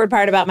the awkward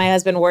part about my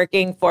husband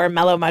working for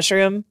Mellow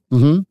Mushroom.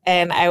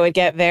 And I would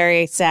get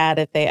very sad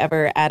if they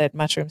ever added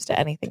mushrooms to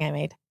anything I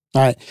made.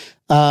 All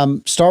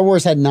right. Star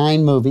Wars had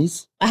 9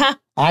 movies.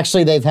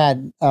 Actually, they've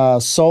had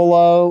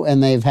Solo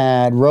and they've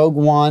had Rogue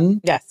One.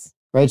 Yes.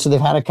 Right, so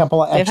they've had a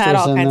couple of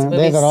extras in there.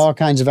 They've had all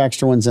kinds of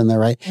extra ones in there,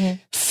 right?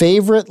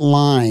 Favorite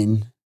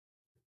line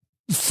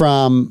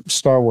from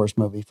Star Wars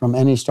movie, from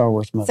any Star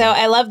Wars movie? So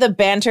I love the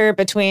banter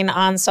between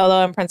Han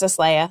Solo and Princess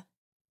Leia.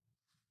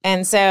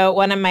 And so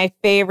one of my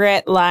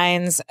favorite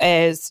lines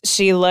is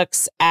she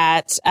looks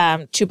at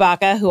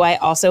Chewbacca, who I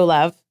also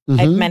love.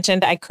 I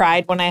mentioned I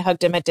cried when I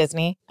hugged him at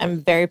Disney. I'm a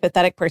very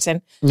pathetic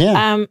person.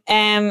 Yeah.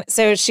 And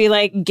so she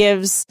like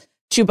gives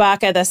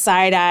Chewbacca the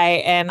side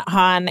eye and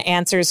Han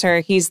answers her,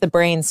 "He's the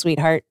brain,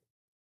 sweetheart."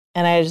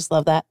 And I just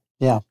love that.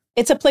 Yeah.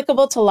 It's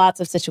applicable to lots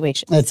of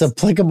situations. It's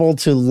applicable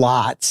to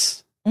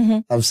lots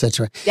of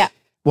situations. Yeah.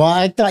 Well,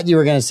 I thought you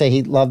were going to say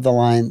he loved the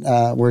line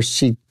where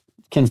she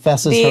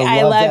confesses her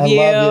I love. love I you,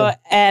 love you.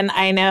 and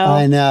I know.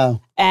 I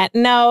know. And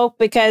no,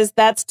 because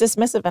that's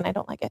dismissive and I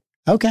don't like it.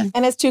 Okay.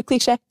 And it's too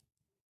cliche.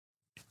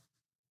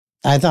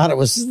 I thought it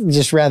was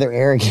just rather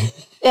arrogant.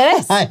 It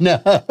is. I know.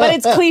 But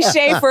it's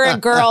cliche for a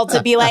girl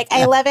to be like,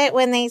 I love it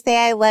when they say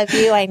I love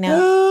you. I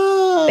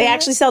know. They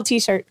actually sell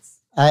t-shirts.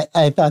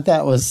 I thought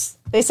that was...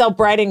 They sell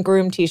bride and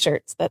groom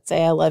t-shirts that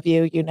say I love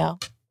you, you know.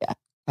 Yeah.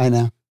 I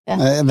know.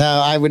 Yeah. No,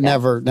 I would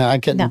never. No, I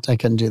couldn't. No. I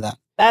couldn't do that.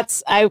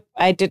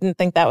 I didn't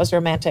think that was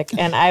romantic,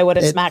 and I would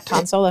have smacked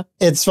Han Solo.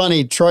 It's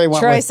funny. Troy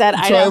went with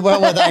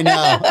I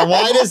know.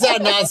 Why does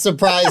that not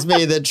surprise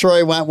me that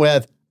Troy went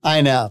with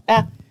I know?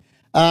 Yeah.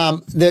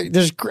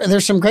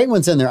 There's some great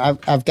ones in there.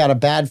 I've got a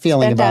bad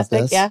feeling about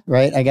this. Yeah.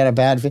 Right. I got a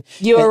bad feeling.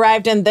 You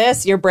arrived in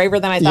this. You're braver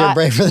than I thought. You're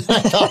braver than I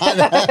thought.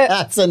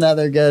 That's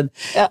another good.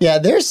 Yeah.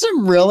 There's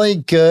some really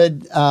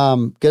good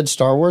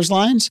Star Wars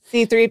lines.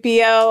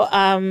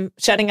 C-3PO,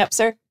 shutting up,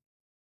 sir.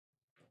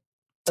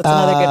 That's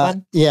another good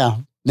one. Yeah.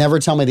 Never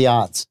tell me the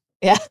odds.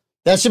 Yeah.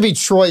 That should be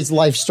Troy's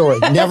life story.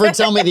 Never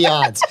tell me the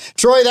odds.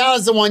 Troy, that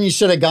was the one you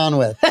should have gone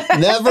with.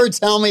 Never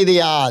tell me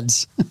the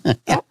odds.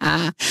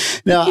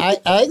 No,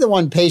 I the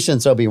one,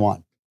 patience,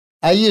 Obi-Wan.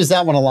 I use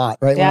that one a lot,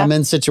 right? Yeah. When I'm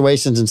in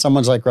situations and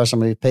someone's like, Rush, I'm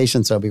going to be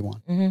patience,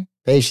 Obi-Wan. Mm-hmm.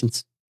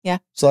 Patience. Yeah.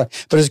 So,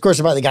 but it's of course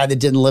about the guy that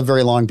didn't live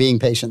very long being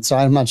patient. So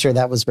I'm not sure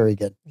that was very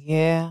good.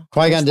 Yeah.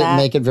 Qui-Gon didn't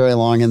make it very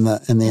long in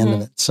the end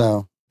of it.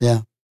 So,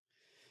 yeah.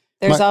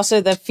 There's also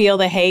the feel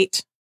the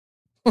hate.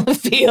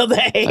 Feel the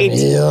hate.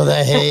 Feel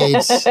the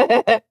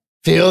hate.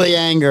 Feel the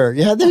anger.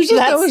 Yeah,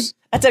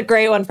 that's a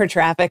great one for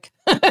traffic.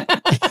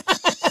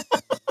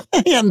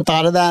 I hadn't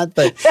thought of that,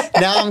 but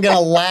now I'm going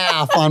to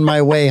laugh on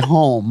my way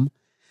home.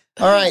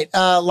 All right.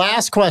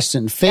 Last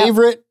question.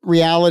 Favorite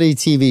reality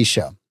TV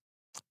show?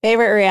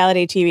 Favorite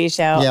reality TV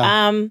show?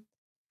 Yeah.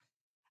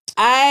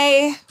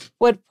 I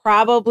would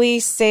probably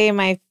say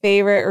my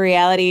favorite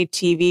reality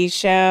TV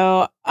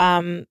show,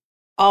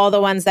 all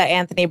the ones that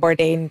Anthony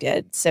Bourdain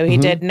did. So he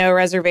did No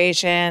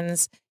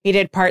Reservations. He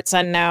did Parts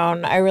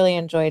Unknown. I really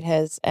enjoyed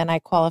his, and I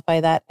qualify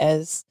that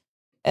as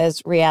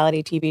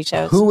reality TV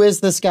shows. Who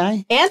is this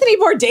guy? Anthony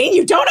Bourdain.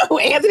 You don't know who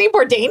Anthony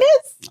Bourdain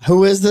is?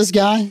 Who is this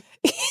guy?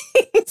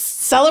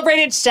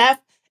 Celebrated chef,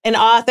 an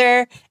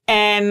author,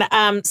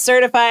 and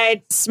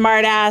certified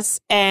smartass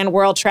and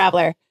world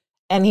traveler.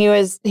 And he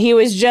was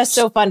just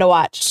so fun to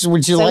watch. So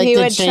would you like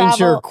to change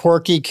your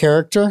quirky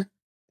character?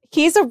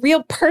 He's a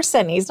real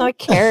person. He's not a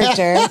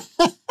character.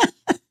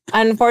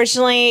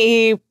 Unfortunately,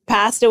 he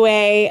passed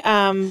away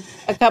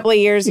a couple of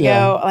years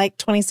ago, like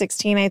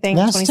 2016, I think,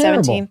 That's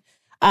 2017.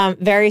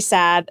 Very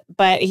sad,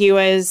 but he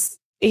was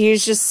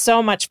just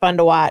so much fun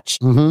to watch.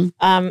 You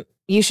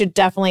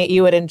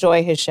would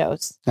enjoy his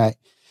shows. Right.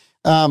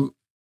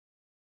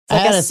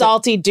 Like a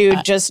salty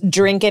dude just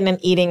drinking and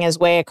eating his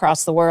way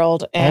across the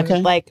world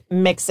and like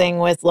mixing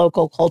with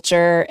local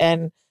culture,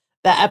 and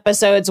the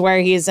episodes where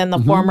he's in the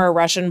former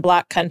Russian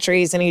bloc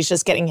countries and he's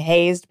just getting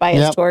hazed by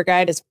his tour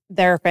guide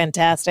they're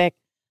fantastic.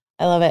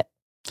 I love it.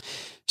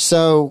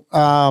 So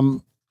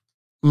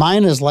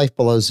mine is Life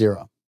Below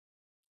Zero.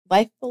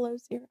 Life Below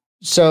Zero.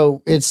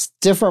 So it's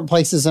different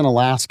places in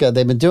Alaska.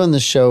 They've been doing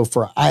this show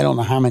for I don't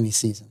know how many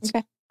seasons.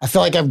 Okay. I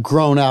feel like I've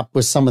grown up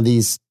with some of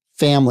these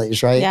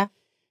families, right? Yeah.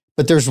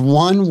 But there's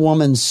one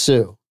woman,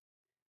 Sue,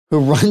 who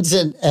runs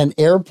an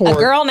airport. A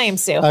girl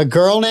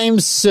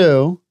named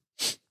Sue.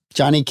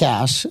 Johnny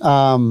Cash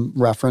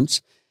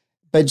reference.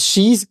 But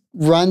she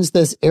runs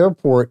this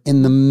airport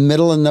in the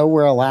middle of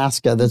nowhere,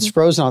 Alaska, that's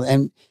frozen.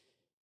 And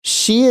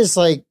she is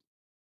like,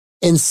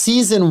 in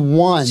season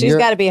one. She's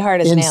got to be hard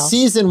as nails. In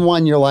season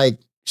one, you're like,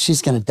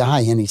 she's going to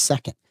die any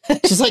second.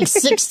 She's like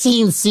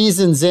 16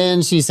 seasons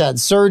in. She's had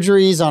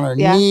surgeries on her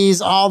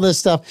knees, all this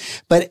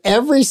stuff. But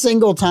every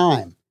single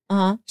time,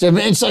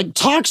 it's like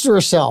talks to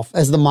herself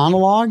as the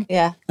monologue.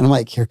 Yeah. And I'm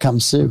like, here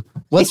comes Sue.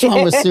 What's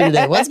wrong with Sue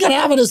today? What's going to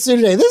happen to Sue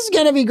today? This is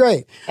going to be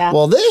great. Yeah.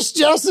 Well, this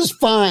just is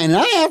fine. And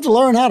I have to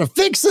learn how to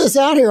fix this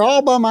out here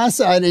all by my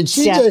side. And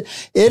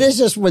it is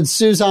just when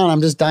Sue's on,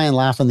 I'm just dying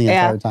laughing the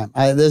entire time.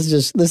 This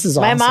is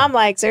awesome. My mom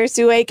likes her.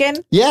 Sue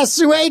Aiken. Yes,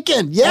 Sue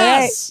Aiken.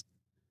 Yes.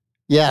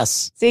 Right.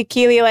 Yes. See,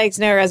 Keely likes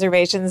No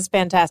Reservations.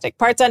 Fantastic.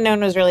 Parts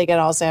Unknown was really good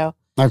also.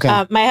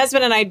 Okay. My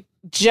husband and I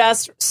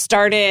just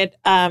started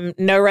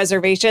No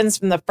Reservations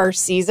from the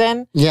first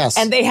season. Yes.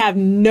 And they have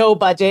no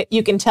budget.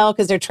 You can tell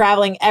because they're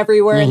traveling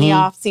everywhere in the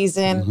off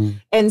season.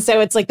 And so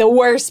it's like the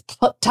worst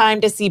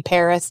time to see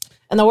Paris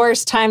and the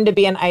worst time to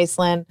be in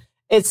Iceland.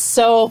 It's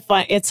so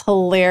fun. It's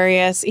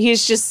hilarious.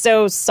 He's just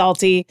so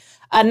salty.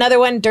 Another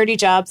one, Dirty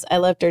Jobs. I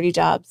love Dirty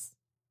Jobs.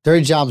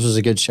 Dirty Jobs was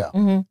a good show.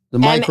 Mm-hmm. The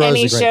Mike Rowe's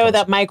any a great show person.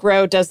 that Mike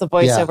Rowe does the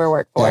voiceover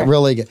work for. Yeah,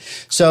 really good.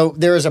 So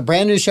there is a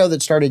brand new show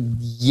that started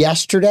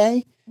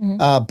yesterday,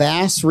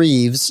 Bass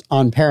Reeves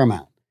on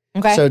Paramount.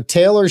 Okay. So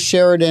Taylor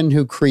Sheridan,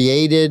 who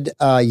created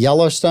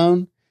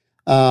Yellowstone,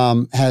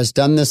 has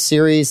done this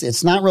series.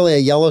 It's not really a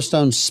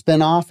Yellowstone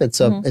spinoff.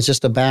 It's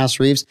just a Bass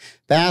Reeves.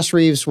 Bass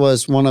Reeves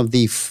was one of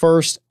the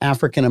first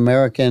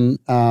African-American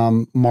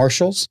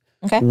marshals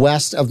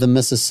west of the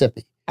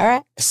Mississippi. All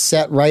right.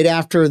 Set right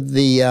after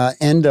the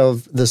end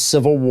of the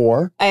Civil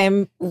War. I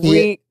am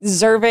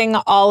reserving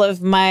all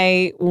of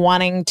my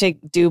wanting to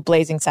do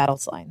Blazing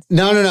Saddles lines.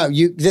 No.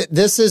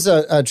 This is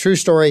a true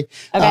story.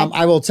 Okay.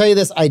 I will tell you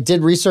this. I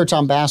did research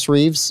on Bass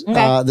Reeves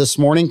this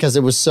morning because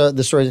it was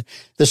the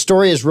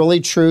story is really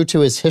true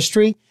to his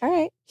history. All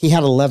right. He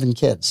had 11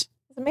 kids.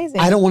 That's amazing.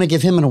 I don't want to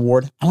give him an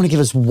award. I want to give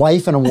his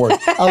wife an award.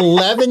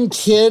 11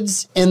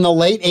 kids in the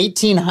late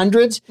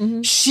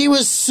 1800s. She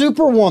was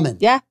Superwoman.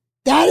 Yeah.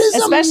 That is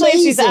especially amazing.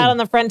 if she's out on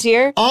the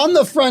frontier. On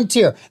the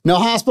frontier. No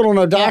hospital,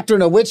 no doctor,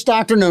 no witch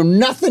doctor, no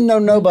nothing, no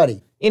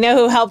nobody. You know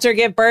who helped her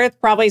give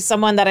birth? Probably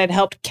someone that had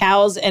helped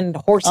cows and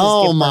horses give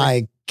birth. Oh,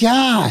 my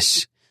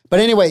gosh. But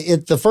anyway,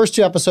 the first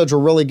 2 episodes were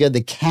really good.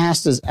 The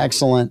cast is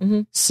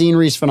excellent.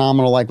 Scenery's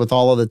phenomenal, like with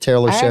all of the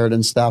Taylor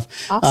Sheridan stuff.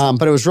 Awesome.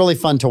 But it was really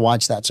fun to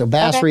watch that. So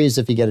Bass Reeves,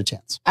 if you get a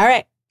chance. All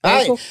right. All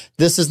right. Cool.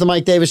 This is the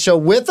Mike Davis Show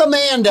with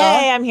Amanda.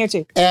 Hey, I'm here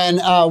too. And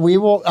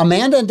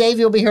Amanda and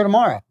Davey will be here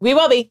tomorrow. We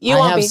will be. You I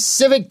won't have be.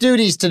 civic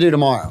duties to do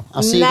tomorrow.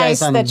 I'll see you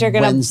guys on Nice that you're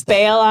going to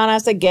bail on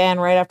us again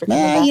right after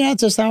coming back. Yeah,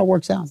 it's just how it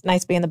works out. It's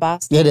nice being the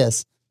boss. It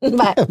is.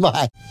 Bye.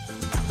 Bye.